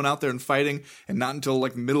feel like going out there and fighting, and not until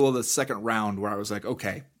like middle of the second round where I was like,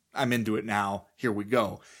 okay, I'm into it now. Here we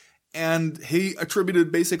go. And he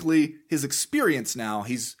attributed basically his experience now.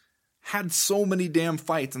 He's had so many damn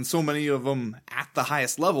fights and so many of them at the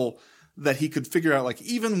highest level that he could figure out, like,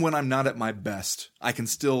 even when I'm not at my best, I can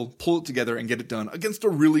still pull it together and get it done against a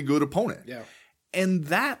really good opponent. Yeah. And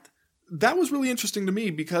that was really interesting to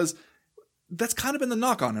me because that's kind of been the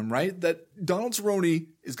knock on him, right? That Donald Cerrone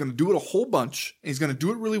is going to do it a whole bunch, and he's going to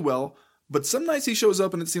do it really well, but some nights he shows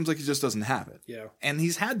up and it seems like he just doesn't have it. Yeah. And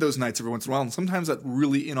he's had those nights every once in a while, and sometimes at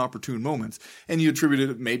really inopportune moments. And you attributed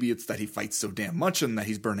it, maybe it's that he fights so damn much and that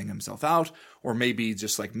he's burning himself out, or maybe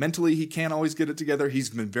just like mentally he can't always get it together. He's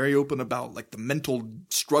been very open about like the mental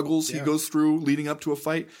struggles he goes through leading up to a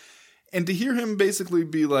fight. And to hear him basically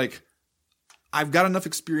be like, I've got enough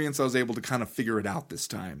experience, I was able to kind of figure it out this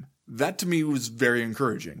time. that to me was very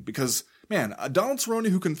encouraging because, man, a Donald Cerrone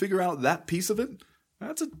who can figure out that piece of it,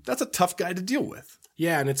 that's a tough guy to deal with.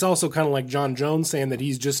 Yeah, and it's also kind of like John Jones saying that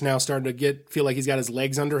he's just now starting to feel like he's got his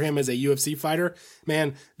legs under him as a UFC fighter.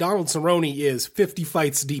 Man, Donald Cerrone is 50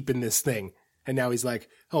 fights deep in this thing. And now he's like,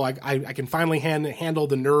 oh, I can finally handle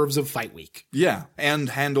the nerves of fight week. Yeah, and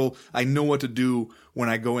I know what to do when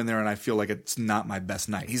I go in there and I feel like it's not my best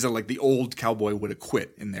night. He's like the old cowboy would have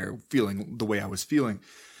quit in there feeling the way I was feeling.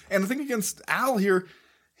 And the thing against Al here,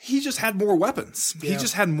 he just had more weapons. Yeah. He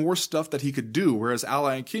just had more stuff that he could do. Whereas Al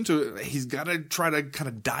Iaquinta, he's got to try to kind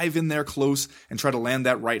of dive in there close and try to land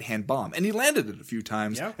that right-hand bomb. And he landed it a few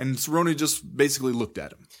times, and Cerrone just basically looked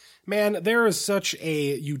at him. Man, there is such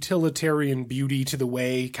a utilitarian beauty to the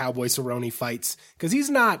way Cowboy Cerrone fights. Because he's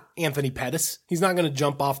not Anthony Pettis. He's not going to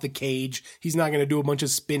jump off the cage. He's not going to do a bunch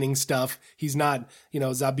of spinning stuff. He's not,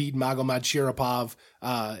 Zabit Magomedsharipov.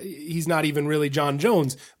 He's not even really John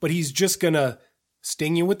Jones. But he's just going to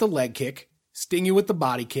sting you with the leg kick, sting you with the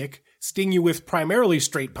body kick, sting you with primarily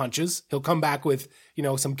straight punches. He'll come back with,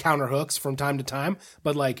 some counter hooks from time to time.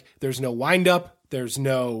 But, there's no wind-up. There's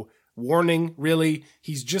no warning, really.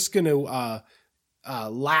 He's just going to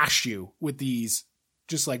lash you with these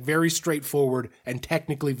just very straightforward and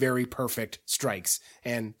technically very perfect strikes.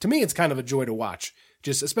 And to me, it's kind of a joy to watch.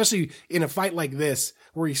 Just especially in a fight like this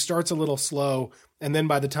where he starts a little slow, and then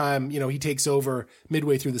by the time, he takes over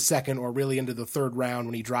midway through the second or really into the third round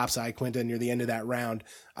when he drops Iaquinta near the end of that round,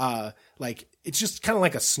 it's just kind of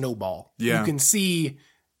like a snowball. Yeah. You can see,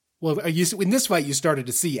 in this fight, you started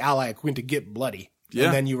to see Al Iaquinta get bloody. Yeah.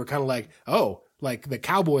 And then you were kind of like, oh, the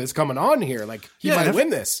cowboy is coming on here. He might win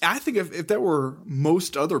this. I think if that were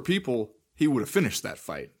most other people, he would have finished that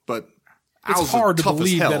fight. But it's hard to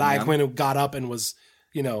believe that Iaquinta got up and was,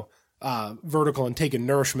 vertical and taking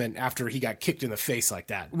nourishment after he got kicked in the face like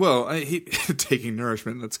that. Well, taking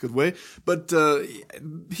nourishment, that's a good way. But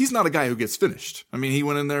he's not a guy who gets finished. I mean, he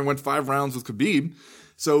went in there and went 5 rounds with Khabib.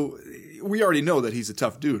 So we already know that he's a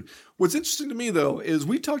tough dude. What's interesting to me, though, is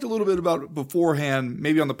we talked a little bit about beforehand,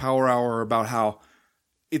 maybe on the Power Hour, about how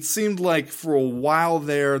it seemed like for a while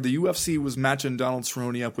there, the UFC was matching Donald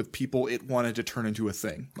Cerrone up with people it wanted to turn into a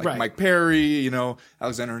thing. Like Mike Perry,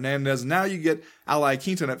 Alexander Hernandez. Now you get Al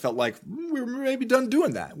Iaquinta, and it felt like we were maybe done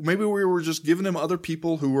doing that. Maybe we were just giving him other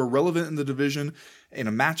people who were relevant in the division in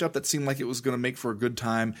a matchup that seemed like it was going to make for a good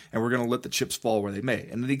time, and we're going to let the chips fall where they may.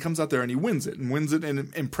 And then he comes out there and he wins it in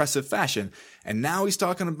impressive fashion. And now he's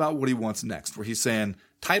talking about what he wants next, where he's saying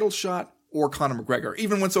title shot or Conor McGregor.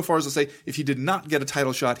 Even went so far as to say if he did not get a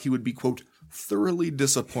title shot, he would be, quote, thoroughly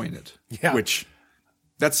disappointed. Yeah. Which,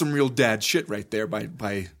 that's some real dad shit right there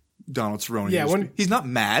by Donald Cerrone. Yeah, he's not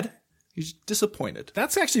mad. He's disappointed.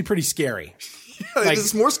 That's actually pretty scary.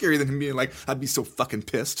 It's more scary than him being like, I'd be so fucking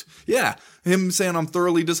pissed. Yeah. Him saying I'm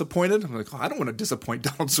thoroughly disappointed. I'm like, I don't want to disappoint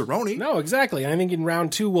Donald Cerrone. No, exactly. I think in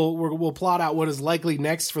round 2, we'll plot out what is likely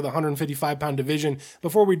next for the 155-pound division.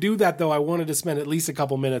 Before we do that, though, I wanted to spend at least a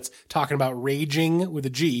couple minutes talking about raging with a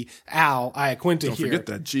G, Al Iaquinta here. Don't forget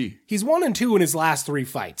that G. He's 1-2 in his last 3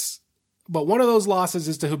 fights. But one of those losses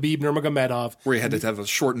is to Khabib Nurmagomedov, where he had to have a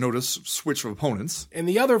short notice switch of opponents. And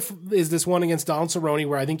the other is this one against Donald Cerrone,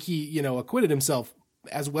 where I think he, acquitted himself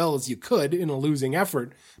as well as you could in a losing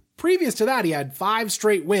effort. Previous to that, he had 5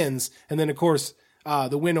 straight wins. And then, of course,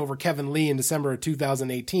 the win over Kevin Lee in December of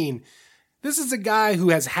 2018. This is a guy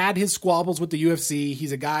who has had his squabbles with the UFC.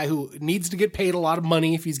 He's a guy who needs to get paid a lot of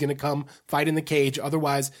money if he's going to come fight in the cage.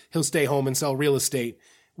 Otherwise, he'll stay home and sell real estate.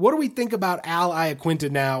 What do we think about Al Iaquinta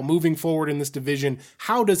now, moving forward in this division?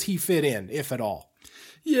 How does he fit in, if at all?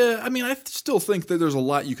 Yeah, I mean, I still think that there's a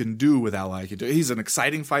lot you can do with Al Iaquinta. He's an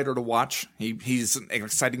exciting fighter to watch. He's an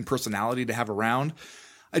exciting personality to have around.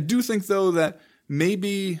 I do think, though, that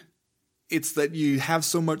maybe it's that you have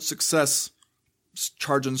so much success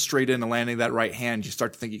charging straight in and landing that right hand, you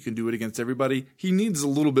start to think you can do it against everybody. He needs a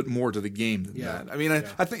little bit more to the game than that. I mean,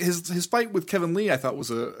 I think his fight with Kevin Lee, I thought,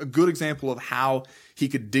 was a good example of how he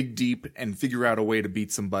could dig deep and figure out a way to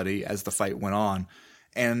beat somebody as the fight went on.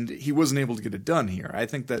 And he wasn't able to get it done here. I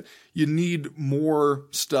think that you need more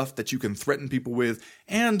stuff that you can threaten people with,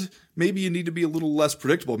 and maybe you need to be a little less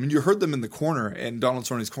predictable. I mean, you heard them in the corner, and Donald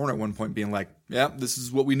Cerrone's corner at one point being like, yeah, this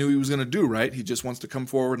is what we knew he was going to do, right? He just wants to come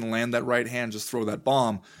forward and land that right hand, just throw that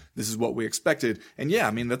bomb. This is what we expected. And yeah,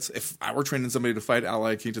 I mean, that's, if I were training somebody to fight Al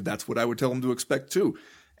Iaquinta, that's what I would tell them to expect too.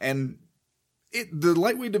 And the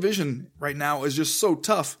lightweight division right now is just so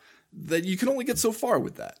tough that you can only get so far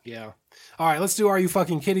with that. Yeah. All right, let's do Are You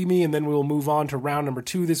Fucking Kidding Me? And then we'll move on to round number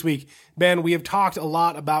 2 this week. Ben, we have talked a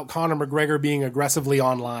lot about Conor McGregor being aggressively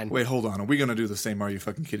online. Wait, hold on. Are we going to do the same Are You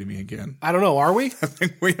Fucking Kidding Me again? I don't know. Are we? I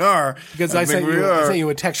think we are. Because I sent you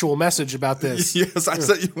a textual message about this. Yes, I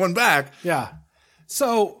sent you one back. Yeah.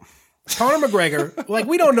 So, Conor McGregor, like,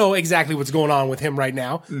 we don't know exactly what's going on with him right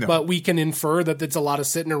now, but we can infer that it's a lot of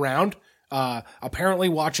sitting around, apparently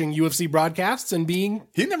watching UFC broadcasts and He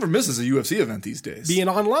never misses a UFC event these days. being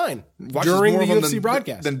online Watches during more the of them UFC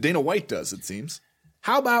broadcast. than Dana White does, it seems.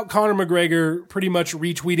 How about Conor McGregor pretty much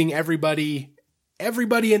retweeting everybody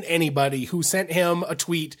and anybody who sent him a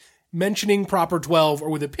tweet mentioning Proper 12 or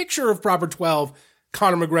with a picture of Proper 12?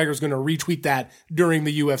 Conor McGregor's going to retweet that during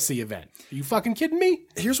the UFC event. Are you fucking kidding me?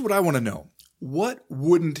 Here's what I want to know. What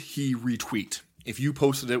wouldn't he retweet if you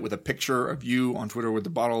posted it with a picture of you on Twitter with the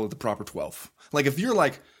bottle of the Proper 12? Like, if you're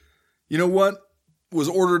like, you know what? Was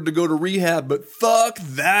ordered to go to rehab, but fuck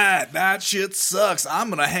that. That shit sucks. I'm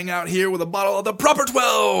going to hang out here with a bottle of the Proper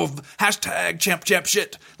 12. Hashtag champ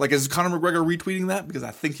shit. Like, is Conor McGregor retweeting that? Because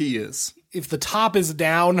I think he is. If the top is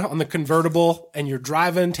down on the convertible and you're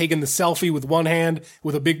driving, taking the selfie with one hand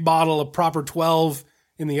with a big bottle of Proper 12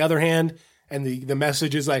 in the other hand, and the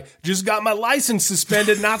message is like, just got my license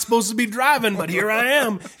suspended, not supposed to be driving, but here I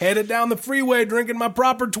am, headed down the freeway drinking my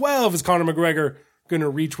Proper 12, is Conor McGregor going to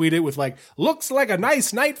retweet it with like, looks like a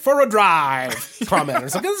nice night for a drive comment.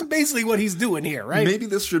 So this is basically what he's doing here, right? Maybe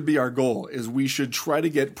this should be our goal, is we should try to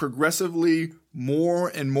get progressively more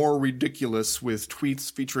and more ridiculous with tweets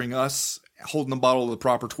featuring us holding a bottle of the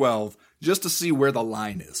Proper 12 just to see where the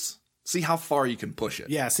line is. See how far you can push it.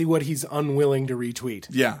 Yeah, see what he's unwilling to retweet.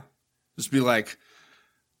 Yeah. Just be like,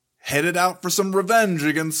 headed out for some revenge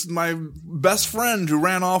against my best friend who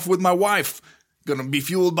ran off with my wife. Gonna be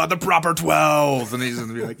fueled by the Proper 12. And he's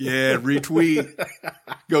gonna be like, yeah, retweet.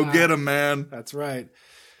 Go get him, man. That's right.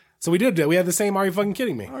 So we did. We had the same Are You Fucking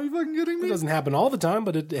Kidding Me? Are you fucking kidding me? It doesn't happen all the time,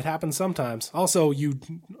 but it happens sometimes. Also,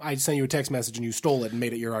 I sent you a text message and you stole it and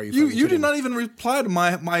made it your Are You Fucking Kidding Me? You did not even reply to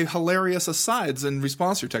my hilarious asides in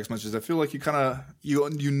response to your text messages. I feel like you kind of,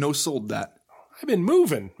 you no-sold that. I've been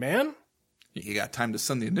moving, man. You got time to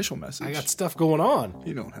send the initial message. I got stuff going on.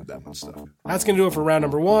 You don't have that much stuff. That's going to do it for round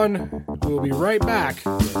number 1. We'll be right back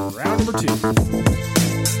with round number 2.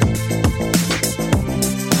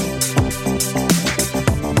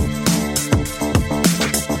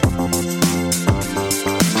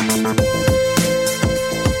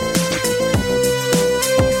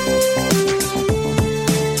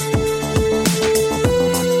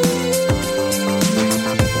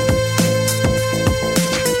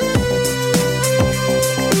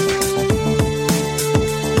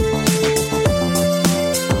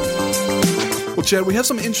 Chad, we have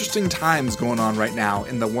some interesting times going on right now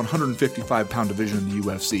in the 155-pound division in the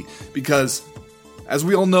UFC because, as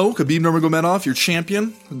we all know, Khabib Nurmagomedov, your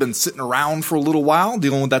champion, has been sitting around for a little while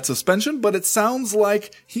dealing with that suspension, but it sounds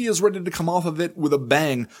like he is ready to come off of it with a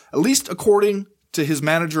bang, at least according to his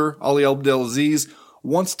manager, Ali Abdelaziz,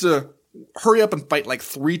 wants to hurry up and fight like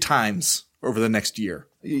 3 times over the next year.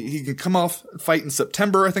 He can come off and fight in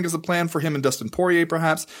September, I think is the plan for him and Dustin Poirier,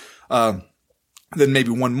 perhaps. Then maybe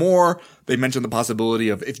one more. They mentioned the possibility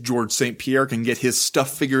of if George St. Pierre can get his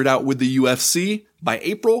stuff figured out with the UFC by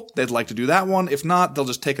April, they'd like to do that one. If not, they'll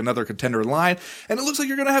just take another contender in line. And it looks like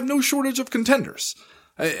you're going to have no shortage of contenders.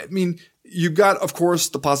 I mean, you've got, of course,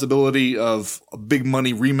 the possibility of a big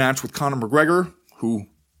money rematch with Conor McGregor, who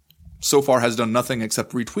so far has done nothing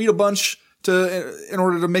except retweet a bunch in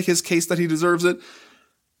order to make his case that he deserves it.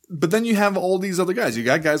 But then you have all these other guys. You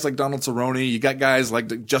got guys like Donald Cerrone. You got guys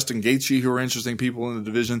like Justin Gaethje who are interesting people in the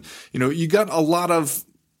division. You know, you got a lot of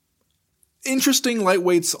interesting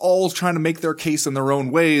lightweights all trying to make their case in their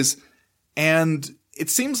own ways. And it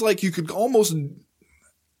seems like you could almost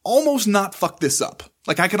not fuck this up.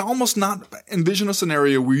 Like I can almost not envision a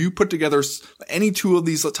scenario where you put together any 2 of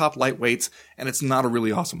these top lightweights and it's not a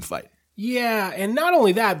really awesome fight. Yeah. And not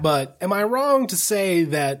only that, but am I wrong to say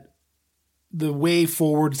that the way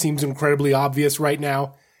forward seems incredibly obvious right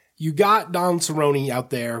now? You got Donald Cerrone out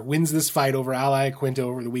there, wins this fight over Al Iaquinta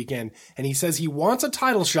over the weekend, and he says he wants a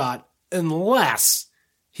title shot unless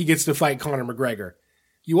he gets to fight Conor McGregor.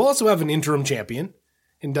 You also have an interim champion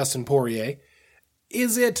in Dustin Poirier.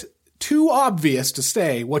 Is it too obvious to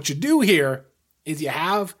say what you do here is you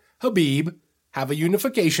have Khabib have a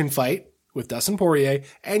unification fight with Dustin Poirier,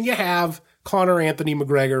 and you have Conor Anthony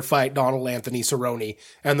McGregor fight Donald Anthony Cerrone,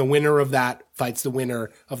 and the winner of that fights the winner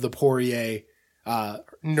of the Poirier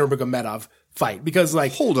Nurmagomedov fight? Because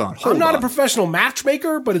hold on, I'm not a professional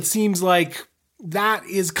matchmaker, but it seems like that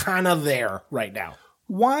is kind of there right now.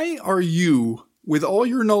 Why are you with all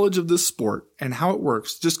your knowledge of this sport and how it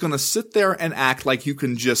works, just going to sit there and act like you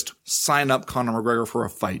can just sign up Conor McGregor for a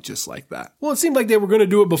fight just like that? Well, it seemed like they were going to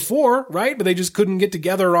do it before, right? But they just couldn't get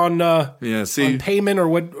together on on payment or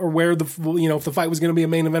where the if the fight was going to be a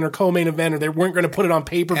main event or co-main event, or they weren't going to put it on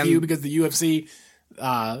pay-per-view because the UFC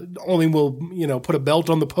only will put a belt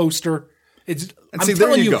on the poster. I'm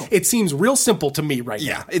telling you, it seems real simple to me right now.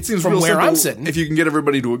 Yeah, it seems from real where simple I'm sitting. if you can get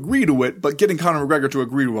everybody to agree to it, but getting Conor McGregor to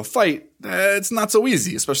agree to a fight, it's not so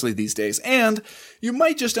easy, especially these days. And you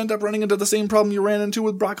might just end up running into the same problem you ran into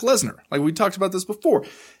with Brock Lesnar. Like we talked about this before.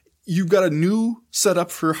 You've got a new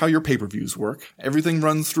setup for how your pay-per-views work. Everything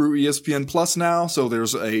runs through ESPN Plus now, so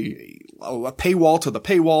there's a paywall to the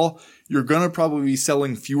paywall. You're going to probably be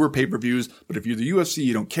selling fewer pay-per-views, but if you're the UFC,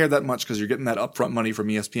 you don't care that much because you're getting that upfront money from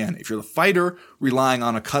ESPN. If you're the fighter relying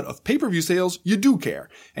on a cut of pay-per-view sales, you do care.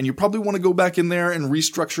 And you probably want to go back in there and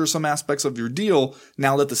restructure some aspects of your deal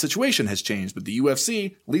now that the situation has changed. But the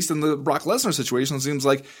UFC, at least in the Brock Lesnar situation, seems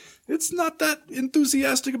like it's not that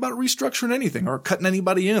enthusiastic about restructuring anything or cutting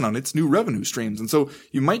anybody in on its new revenue streams. And so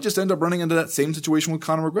you might just end up running into that same situation with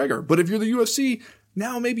Conor McGregor. But if you're the UFC,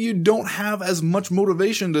 now maybe you don't have as much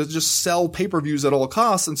motivation to just sell pay-per-views at all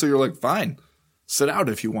costs. And so you're like, fine, sit out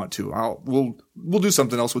if you want to. We'll do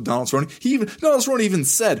something else with Donald Cerrone. Donald Cerrone even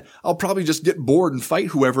said, I'll probably just get bored and fight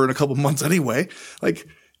whoever in a couple months anyway. Like,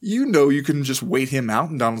 you can just wait him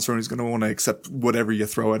out and Donald Cerrone's going to want to accept whatever you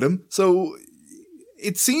throw at him. So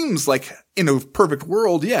it seems like in a perfect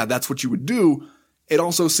world, yeah, that's what you would do. It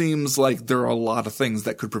also seems like there are a lot of things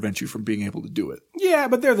that could prevent you from being able to do it. Yeah,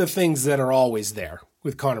 but they're the things that are always there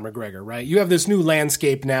with Conor McGregor, right? You have this new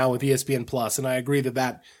landscape now with ESPN Plus, and I agree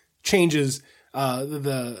that changes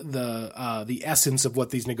the essence of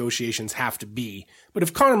what these negotiations have to be. But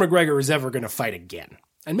if Conor McGregor is ever going to fight again,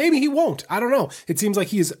 and maybe he won't, I don't know. It seems like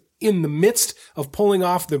he is in the midst of pulling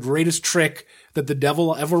off the greatest trick that the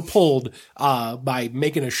devil ever pulled by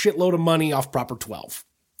making a shitload of money off Proper 12,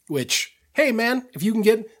 which, hey man, if you can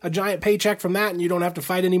get a giant paycheck from that and you don't have to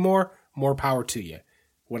fight anymore, more power to you.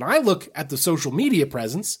 When I look at the social media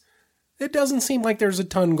presence, it doesn't seem like there's a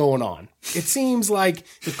ton going on. It seems like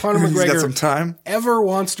if Conor McGregor ever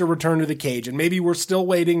wants to return to the cage, and maybe we're still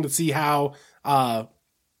waiting to see how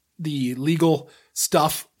the legal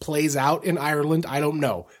stuff plays out in Ireland, I don't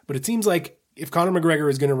know. But it seems like if Conor McGregor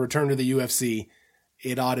is going to return to the UFC,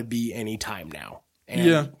 it ought to be any time now.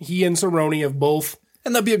 And he and Cerrone have both.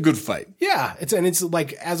 And that'd be a good fight. Yeah. It's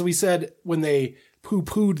like, as we said, when they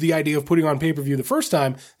poo-pooed the idea of putting on pay-per-view the first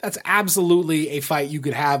time, that's absolutely a fight you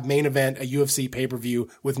could have main event a UFC pay-per-view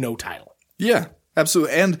with no title. Yeah,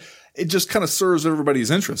 absolutely. And it just kind of serves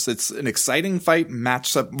everybody's interest. It's an exciting fight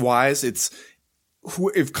matchup-wise.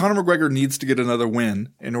 If Conor McGregor needs to get another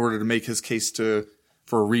win in order to make his case for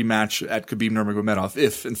a rematch at Khabib Nurmagomedov,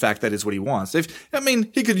 if in fact that is what he wants.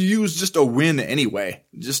 He could use just a win anyway,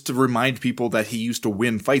 just to remind people that he used to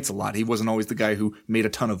win fights a lot. He wasn't always the guy who made a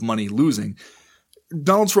ton of money losing.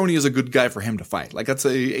 Donald Cerrone is a good guy for him to fight. Like, that's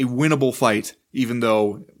a winnable fight, even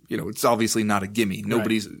though, it's obviously not a gimme.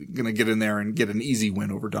 Nobody's going to get in there and get an easy win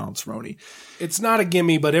over Donald Cerrone. It's not a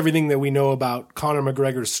gimme, but everything that we know about Conor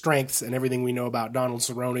McGregor's strengths and everything we know about Donald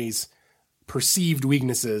Cerrone's perceived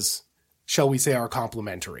weaknesses, shall we say, are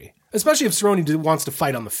complementary. Especially if Cerrone wants to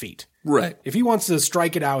fight on the feet. Right. If he wants to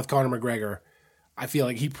strike it out with Conor McGregor, I feel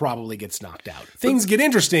like he probably gets knocked out. Things get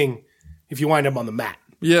interesting if you wind up on the mat.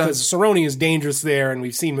 Yeah. Because Cerrone is dangerous there, and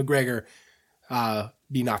we've seen McGregor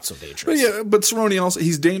be not so dangerous. But Cerrone also,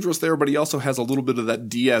 he's dangerous there, but he also has a little bit of that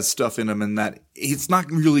Diaz stuff in him, and that it's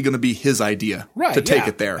not really going to be his idea to take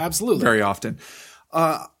it there. Absolutely. Very often.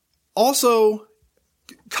 Also,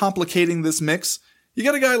 complicating this mix, you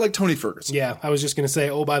got a guy like Tony Ferguson. Yeah, I was just going to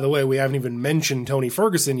say, by the way, we haven't even mentioned Tony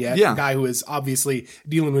Ferguson yet. Yeah. A guy who is obviously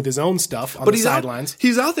dealing with his own stuff on the sidelines.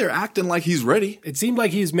 He's out there acting like he's ready. It seemed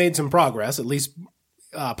like he's made some progress, at least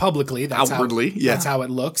publicly. Outwardly, That's how it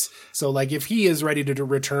looks. So, like, if he is ready to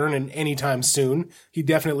return and anytime soon, he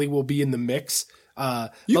definitely will be in the mix.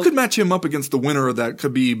 You could match him up against the winner of that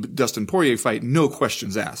Khabib-Dustin Poirier fight, no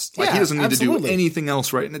questions asked. Like, he doesn't need to do anything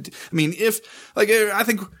else, right? I mean, I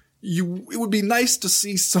think it would be nice to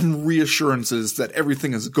see some reassurances that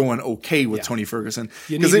everything is going okay with Tony Ferguson.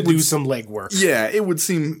 You need to do some legwork. Yeah, it would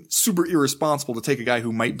seem super irresponsible to take a guy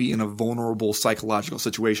who might be in a vulnerable psychological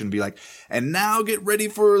situation and be like, and now get ready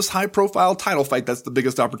for his high-profile title fight. That's the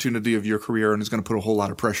biggest opportunity of your career and is going to put a whole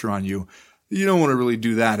lot of pressure on you. You don't want to really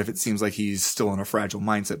do that if it seems like he's still in a fragile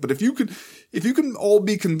mindset. But if you can all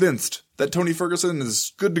be convinced that Tony Ferguson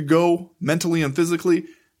is good to go mentally and physically,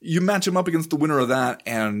 you match him up against the winner of that,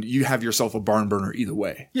 and you have yourself a barn burner either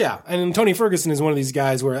way. Yeah, and Tony Ferguson is one of these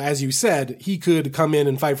guys where, as you said, he could come in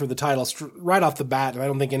and fight for the title right off the bat, and I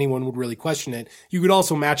don't think anyone would really question it. You could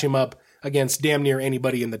also match him up against damn near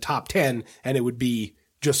anybody in the top 10, and it would be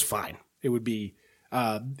just fine. It would be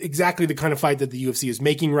exactly the kind of fight that the UFC is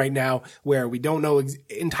making right now, where we don't know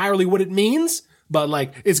entirely what it means, but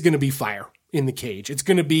like it's going to be fire in the cage. It's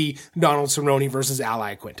going to be Donald Cerrone versus Al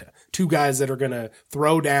Iaquinta. Two guys that are going to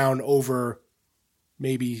throw down over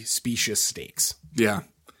maybe specious stakes. Yeah.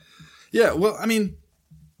 Yeah, well, I mean,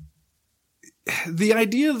 the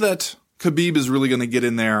idea that Khabib is really going to get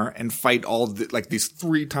in there and fight these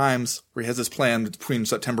 3 times where he has this plan between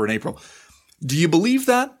September and April. Do you believe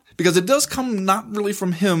that? Because it does come not really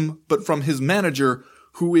from him, but from his manager,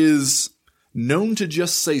 who is known to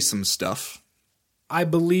just say some stuff. I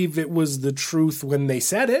believe it was the truth when they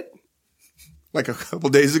said it. Like a couple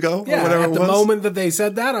days ago? Yeah, or whatever at the moment that they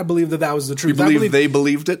said that, I believe that was the truth. You believe they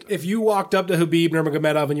believed it? If you walked up to Khabib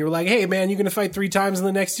Nurmagomedov and you were like, hey man, you going to fight 3 times in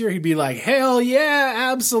the next year? He'd be like, hell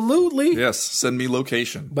yeah, absolutely. Yes, send me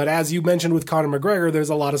location. But as you mentioned with Conor McGregor, there's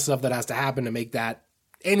a lot of stuff that has to happen to make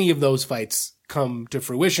any of those fights come to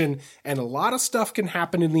fruition, and a lot of stuff can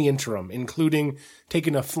happen in the interim, including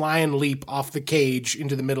taking a flying leap off the cage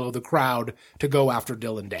into the middle of the crowd to go after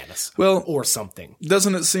Dylan Dennis. Well, or something.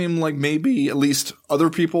 Doesn't it seem like maybe at least other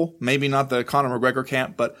people, maybe not the Conor McGregor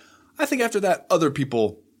camp, but I think after that, other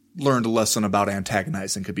people learned a lesson about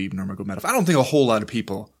antagonizing Khabib Nurmagomedov. I don't think a whole lot of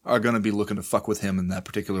people are going to be looking to fuck with him in that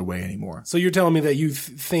particular way anymore. So you're telling me that you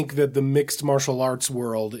think that the mixed martial arts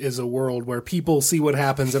world is a world where people see what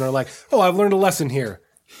happens and are like, oh, I've learned a lesson here.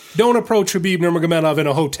 Don't approach Khabib Nurmagomedov in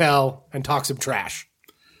a hotel and talk some trash.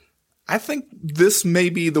 I think this may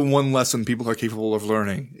be the one lesson people are capable of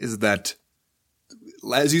learning, is that,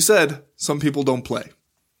 as you said, some people don't play.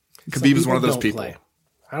 Khabib is one of those people. Play.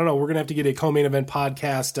 I don't know. We're going to have to get a co-main event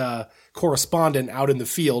podcast correspondent out in the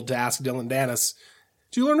field to ask Dylan Dennis,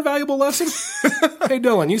 did you learn a valuable lesson? Hey,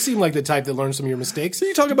 Dylan, you seem like the type that learned some of your mistakes. Can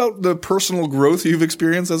you talk about the personal growth you've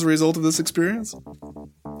experienced as a result of this experience?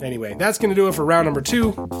 Anyway, that's going to do it for round number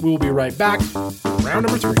 2. We'll be right back. Round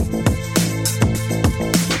number 3.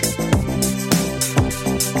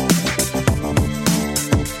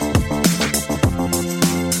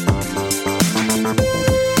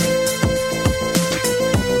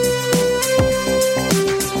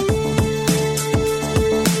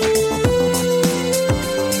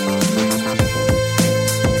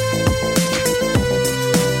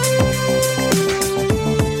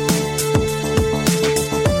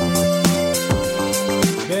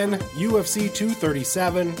 UFC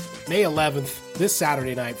 237, May 11th, this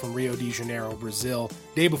Saturday night from Rio de Janeiro, Brazil,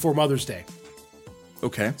 day before Mother's Day.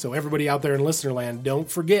 Okay. So everybody out there in listener land, don't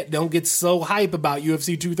get so hype about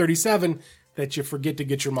UFC 237 that you forget to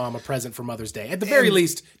get your mom a present for Mother's Day. At the very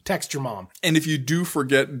least, text your mom. And if you do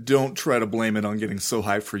forget, don't try to blame it on getting so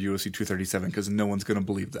hyped for UFC 237, because no one's going to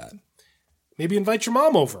believe that. Maybe invite your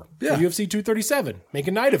mom over for Yeah. UFC 237. Make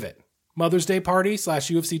a night of it. Mother's Day party /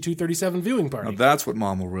 UFC 237 viewing party. Now that's what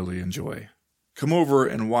Mom will really enjoy. Come over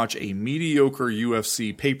and watch a mediocre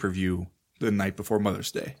UFC pay-per-view the night before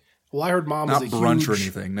Mother's Day. Well, I heard Mom Not is a brunch huge, or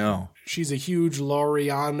anything, no. She's a huge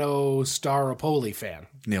Laureano Staropoli fan.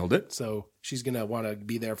 Nailed it. So she's going to want to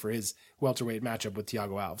be there for his welterweight matchup with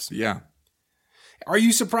Thiago Alves. Yeah. Are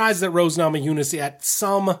you surprised that Rose Namajunas at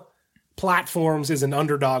some platforms is an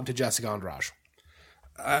underdog to Jessica Andrade?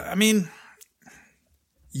 I mean,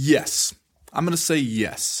 yes. I'm going to say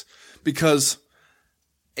yes. Because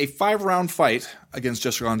a 5-round fight against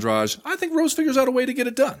Jessica Andrade, I think Rose figures out a way to get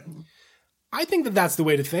it done. I think that that's the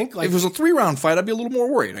way to think. Like, if it was a 3-round fight, I'd be a little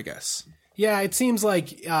more worried, I guess. Yeah, it seems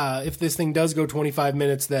like if this thing does go 25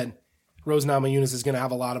 minutes, that Rose Namajunas is going to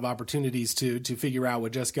have a lot of opportunities to figure out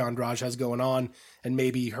what Jessica Andrade has going on, and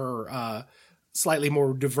maybe her slightly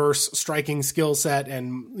more diverse striking skill set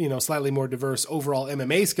and, you know, slightly more diverse overall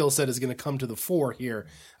MMA skill set is going to come to the fore here.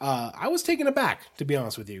 I was taken aback, to be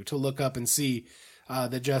honest with you, to look up and see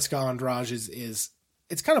that Jessica Andrade is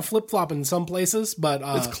it's kind of flip-flop in some places, but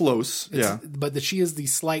it's close. Yeah. But that she is the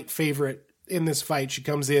slight favorite in this fight. She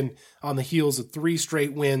comes in on the heels of 3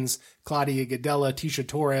 straight wins: Claudia Gadelha, Tisha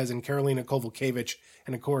Torres, and Karolina Kowalkiewicz.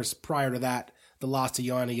 And of course, prior to that, the loss to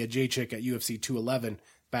Joanna Jędrzejczyk at UFC 211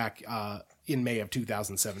 back in May of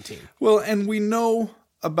 2017. Well, and we know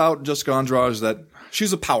about Jessica Andrade that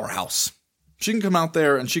she's a powerhouse. She can come out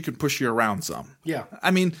there and she can push you around some. Yeah.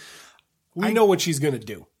 I mean, we know what she's going to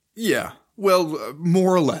do. Yeah. Well,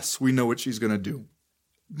 more or less, we know what she's going to do.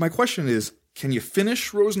 My question is, can you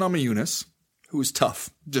finish Rose Namajunas, who is tough,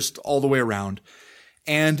 just all the way around?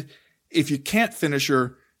 And if you can't finish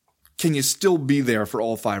her, can you still be there for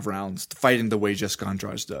all 5 rounds fighting the way Jessica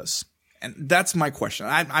Andrade does? And that's my question.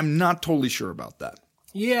 I'm not totally sure about that.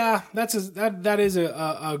 Yeah, that is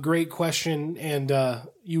a great question, and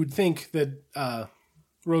you would think that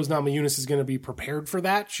Rose Namajunas is going to be prepared for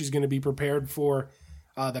that. She's going to be prepared for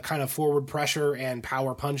the kind of forward pressure and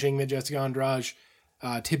power punching that Jessica Andrade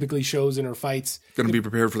typically shows in her fights. Going to be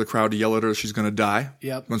prepared for the crowd to yell at her she's going to die.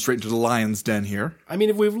 Yep. Going straight into the lion's den here. I mean,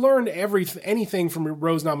 if we've learned anything from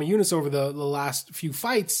Rose Namajunas over the last few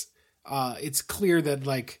fights, it's clear that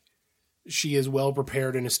like she is well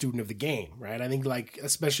prepared and a student of the game, right? I think like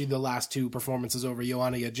especially the last 2 performances over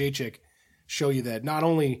Joanna Jędrzejczyk show you that not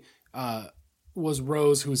only was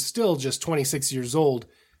Rose, who's still just 26 years old,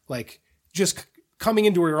 like just coming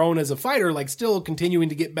into her own as a fighter, like still continuing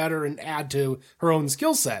to get better and add to her own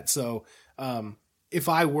skill set. So if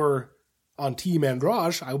I were on Team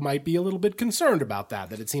Andrade, I might be a little bit concerned about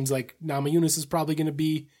that it seems like Namajunas is probably going to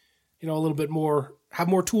be, a little bit more, have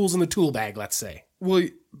more tools in the tool bag, let's say. Well,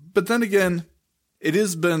 but then again, it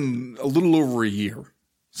has been a little over a year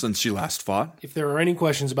since she last fought. If there are any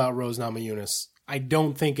questions about Rose Namajunas, I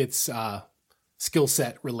don't think it's skill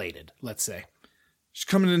set related, let's say. She's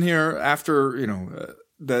coming in here after,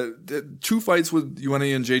 the 2 fights with Joanna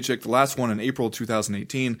Jędrzejczyk, the last one in April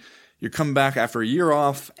 2018. You're coming back after a year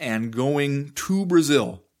off and going to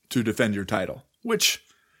Brazil to defend your title, which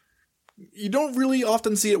you don't really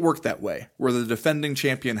often see it work that way, where the defending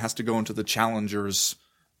champion has to go into the challenger's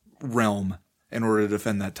realm in order to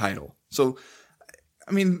defend that title. So,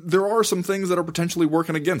 I mean, there are some things that are potentially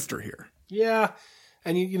working against her here. Yeah.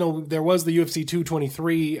 And, there was the UFC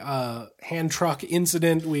 223 hand truck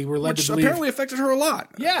incident. We were led which to believe apparently affected her a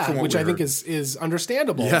lot. Yeah, which I think is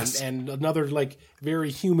understandable. Yes. And another like very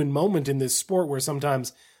human moment in this sport where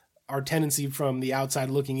sometimes our tendency from the outside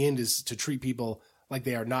looking in is to treat people like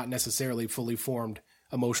they are not necessarily fully formed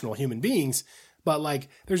emotional human beings. But like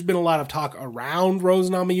there's been a lot of talk around Rose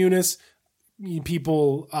Namajunas,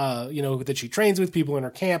 people, that she trains with, people in her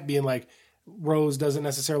camp being like, Rose doesn't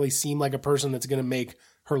necessarily seem like a person that's going to make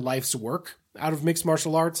her life's work out of mixed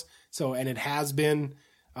martial arts. So, and it has been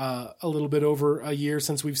a little bit over a year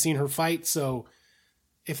since we've seen her fight. So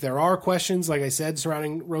if there are questions, like I said,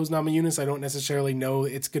 surrounding Rose Namajunas, I don't necessarily know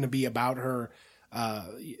it's going to be about her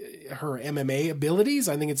MMA abilities.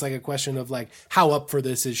 I think it's like a question of like, how up for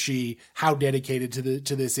this is she? How dedicated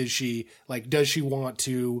to this is she? Like, does she want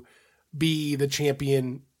to be the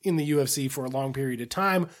champion in the UFC for a long period of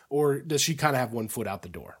time, or does she kind of have one foot out the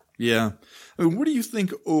door? Yeah. I mean, what do you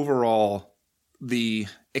think overall the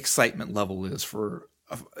excitement level is for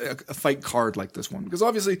a fight card like this one? Because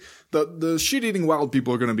obviously the shit-eating wild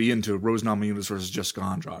people are going to be into Rose Namajunas versus Jessica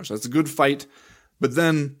Andrade. That's a good fight. But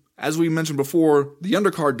then, as we mentioned before, the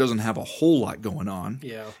undercard doesn't have a whole lot going on.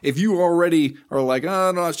 Yeah. If you already are like,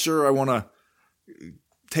 I'm not sure I want to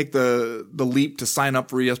take the leap to sign up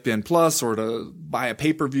for ESPN Plus or to buy a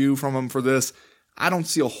pay-per-view from them for this, I don't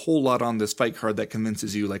see a whole lot on this fight card that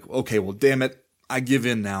convinces you like, okay, well, damn it, I give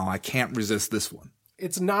in now. I can't resist this one.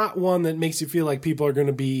 It's not one that makes you feel like people are going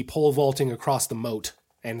to be pole vaulting across the moat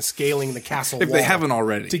and scaling the castle if wall they haven't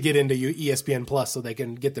already to get into ESPN Plus so they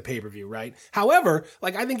can get the pay-per-view, right? However,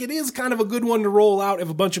 like I think it is kind of a good one to roll out if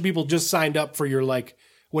a bunch of people just signed up for your like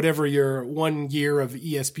whatever your 1 year of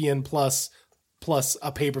ESPN Plus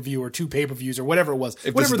a pay-per-view or 2 pay-per-views or whatever it was.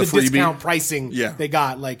 Whatever the discount pricing they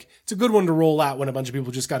got, like it's a good one to roll out when a bunch of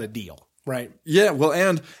people just got a deal, right? Yeah, well,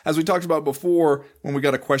 and as we talked about before, when we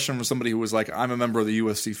got a question from somebody who was like, I'm a member of the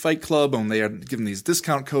UFC Fight Club, and they had given these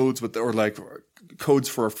discount codes, or like codes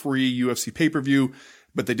for a free UFC pay-per-view,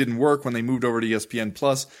 but they didn't work when they moved over to ESPN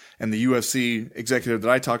Plus. And the UFC executive that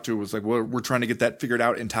I talked to was like, well, we're trying to get that figured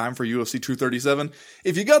out in time for UFC 237.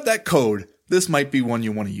 If you got that code, this might be one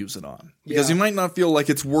you want to use it on, because you might not feel like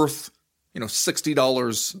it's worth,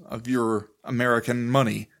 $60 of your American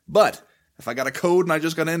money. But if I got a code and I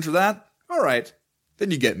just got to enter that, all right,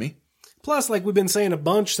 then you get me. Plus, like we've been saying a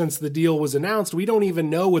bunch since the deal was announced, we don't even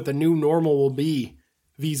know what the new normal will be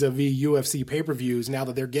vis-a-vis UFC pay-per-views now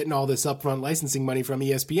that they're getting all this upfront licensing money from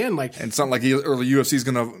ESPN. Like, and it's not like early UFC is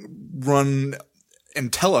going to run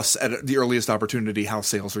and tell us at the earliest opportunity how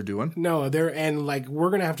sales are doing. No, we're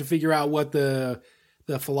going to have to figure out what the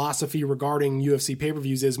philosophy regarding UFC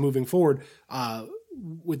pay-per-views is moving forward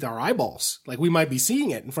with our eyeballs. Like we might be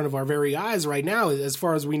seeing it in front of our very eyes right now. As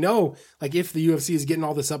far as we know, like if the UFC is getting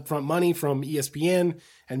all this upfront money from ESPN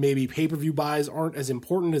and maybe pay-per-view buys aren't as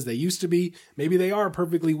important as they used to be, maybe they are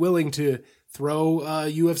perfectly willing to throw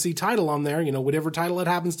a UFC title on there, whatever title it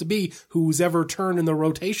happens to be, whose ever turn in the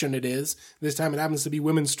rotation it is. This time it happens to be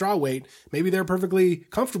women's strawweight. Maybe they're perfectly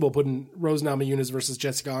comfortable putting Rose Namajunas versus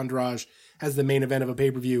Jessica Andrade as the main event of a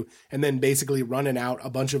pay-per-view, and then basically running out a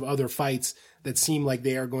bunch of other fights that seem like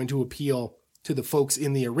they are going to appeal to the folks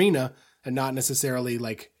in the arena and not necessarily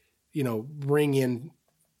bring in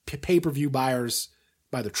pay-per-view buyers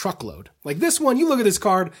by the truckload. Like this one, you look at this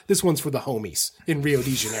card, this one's for the homies in Rio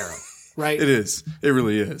de Janeiro. Right? It is. It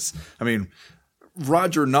really is. I mean,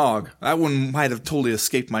 Roger Nog, that one might have totally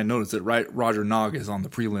escaped my notice that Roger Nog is on the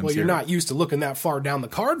prelims. Well, you're not used to looking that far down the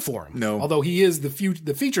card for him. No. Although he is the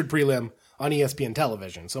featured prelim on ESPN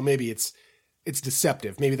television. So maybe it's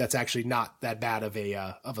deceptive. Maybe that's actually not that bad of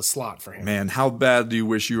a slot for him. Man, how bad do you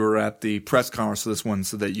wish you were at the press conference for this one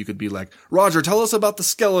so that you could be like, Roger, tell us about the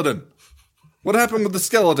skeleton. What happened with the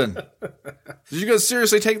skeleton? Did you guys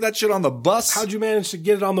seriously take that shit on the bus? How'd you manage to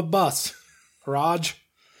get it on the bus, Raj?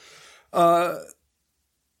 That's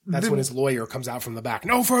when his lawyer comes out from the back.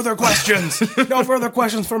 No further questions. No further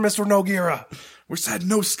questions for Mr. Nogueira. We said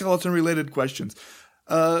no skeleton-related questions.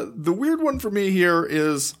 The weird one for me here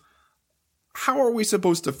is, how are we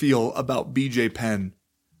supposed to feel about BJ Penn?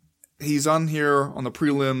 He's on here on the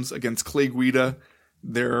prelims against Clay Guida.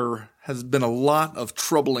 There has been a lot of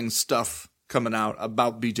troubling stuff coming out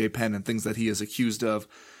about BJ Penn and things that he is accused of.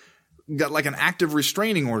 Got like an active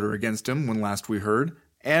restraining order against him when last we heard,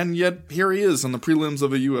 and yet here he is on the prelims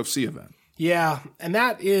of a UFC event. Yeah, and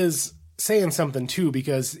that is saying something too,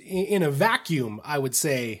 because in a vacuum, I would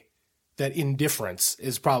say that indifference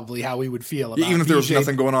is probably how we would feel about even if there was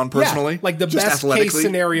nothing going on personally. Yeah, like the best case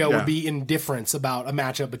scenario would be indifference about a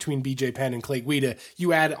matchup between BJ Penn and Clay Guida.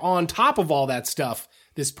 You add on top of all that stuff,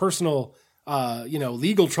 this personal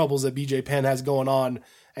legal troubles that BJ Penn has going on,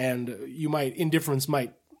 and indifference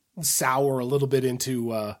might sour a little bit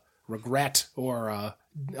into regret or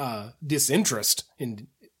disinterest in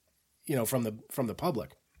from the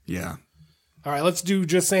public. Yeah. All right, let's do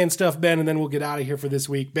Just Saying Stuff, Ben, and then we'll get out of here for this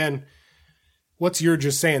week. Ben, what's your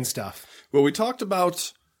Just Saying Stuff? Well, we talked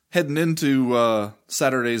about heading into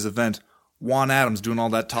Saturday's event, Juan Adams doing all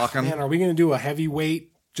that talking. Man, are we going to do a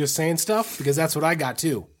heavyweight Just Saying Stuff? Because that's what I got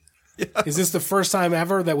too. Yeah. Is this the first time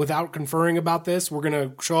ever that without conferring about this, we're going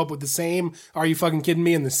to show up with the same, are you fucking kidding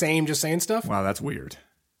me, and the same Just Saying Stuff? Wow, that's weird.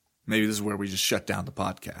 Maybe this is where we just shut down the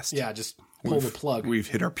podcast. Yeah, just pull the plug. We've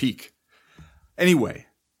hit our peak. Anyway,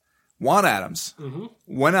 Juan Adams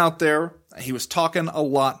went out there. He was talking a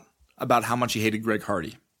lot about how much he hated Greg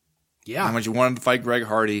Hardy. Yeah. How much he wanted to fight Greg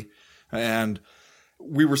Hardy. And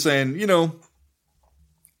we were saying,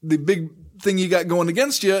 the big thing you got going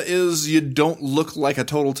against you is you don't look like a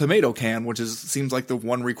total tomato can, which seems like the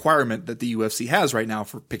one requirement that the UFC has right now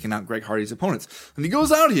for picking out Greg Hardy's opponents. And he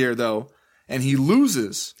goes out here, though, and he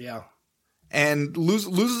loses. Yeah. And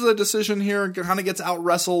loses a decision here, kind of gets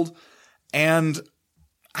out-wrestled. And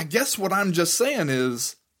I guess what I'm just saying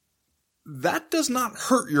is that does not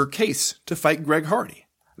hurt your case to fight Greg Hardy.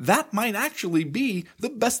 That might actually be the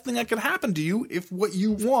best thing that could happen to you if what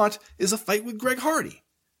you want is a fight with Greg Hardy.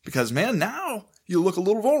 Because, man, now you look a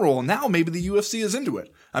little vulnerable. Now maybe the UFC is into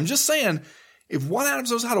it. I'm just saying, if Juan Adams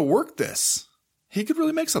knows how to work this, he could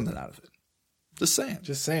really make something out of it. Just saying.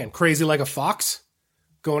 Just saying. Crazy like a fox?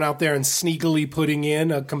 Going out there and sneakily putting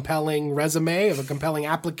in a compelling resume of a compelling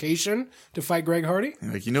application to fight Greg Hardy?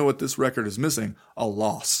 Like, you know what this record is missing? A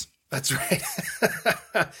loss. That's right.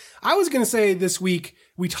 I was going to say this week,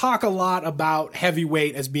 we talk a lot about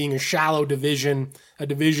heavyweight as being a shallow division, a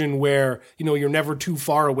division where, you're never too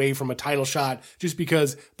far away from a title shot just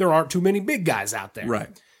because there aren't too many big guys out there.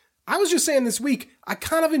 Right. I was just saying this week, I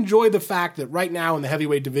kind of enjoy the fact that right now in the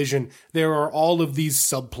heavyweight division, there are all of these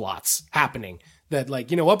subplots happening. That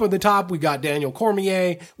up at the top, we got Daniel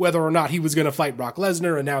Cormier, whether or not he was going to fight Brock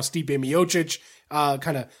Lesnar, and now Stipe Miocic,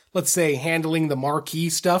 kind of, let's say, handling the marquee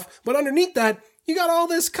stuff. But underneath that, you got all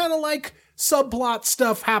this kind of subplot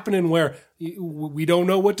stuff happening where we don't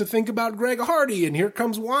know what to think about Greg Hardy, and here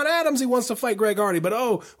comes Juan Adams. He wants to fight Greg Hardy, but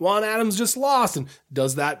Juan Adams just lost. And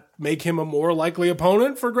does that make him a more likely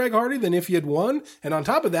opponent for Greg Hardy than if he had won? And on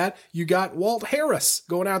top of that, you got Walt Harris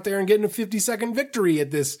going out there and getting a 50-second victory at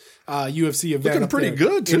this UFC event. Looking pretty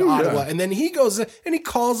good, too. In Ottawa. Yeah. And then he goes and he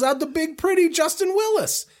calls out the big pretty Justin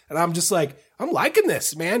Willis. And I'm just like, I'm liking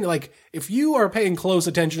this, man. Like, if you are paying close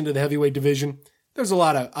attention to the heavyweight division, there's a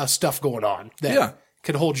lot of stuff going on that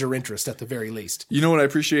could hold your interest at the very least. You know what I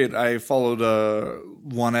appreciate? I followed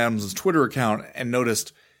Juan Adams' Twitter account and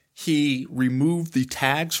noticed he removed the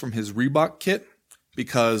tags from his Reebok kit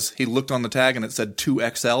because he looked on the tag and it said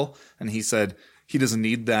 2XL, and he said he doesn't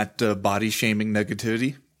need that body-shaming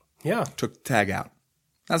negativity. Yeah. Took the tag out.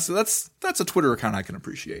 That's a Twitter account I can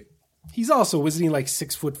appreciate. He's also, isn't he like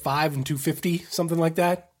 6'5" and 250, something like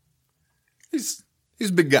that? He's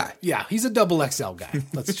a big guy. Yeah, he's a double XL guy,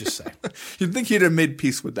 let's just say. You'd think he'd have made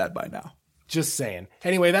peace with that by now. Just saying.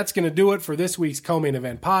 Anyway, that's going to do it for this week's Co-Main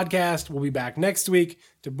Event podcast. We'll be back next week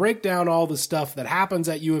to break down all the stuff that happens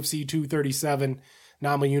at UFC 237,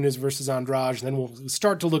 Namajunas versus Andrade. Then we'll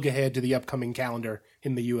start to look ahead to the upcoming calendar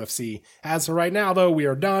in the UFC. As for right now, though, we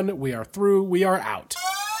are done. We are through. We are out.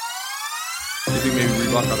 You think maybe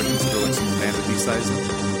Reebok ought to consider like some vanity sizing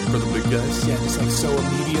for the big guys? Yeah, just like sew a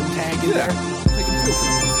medium tag in there. They can feel it.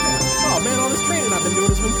 Yeah. Oh, man,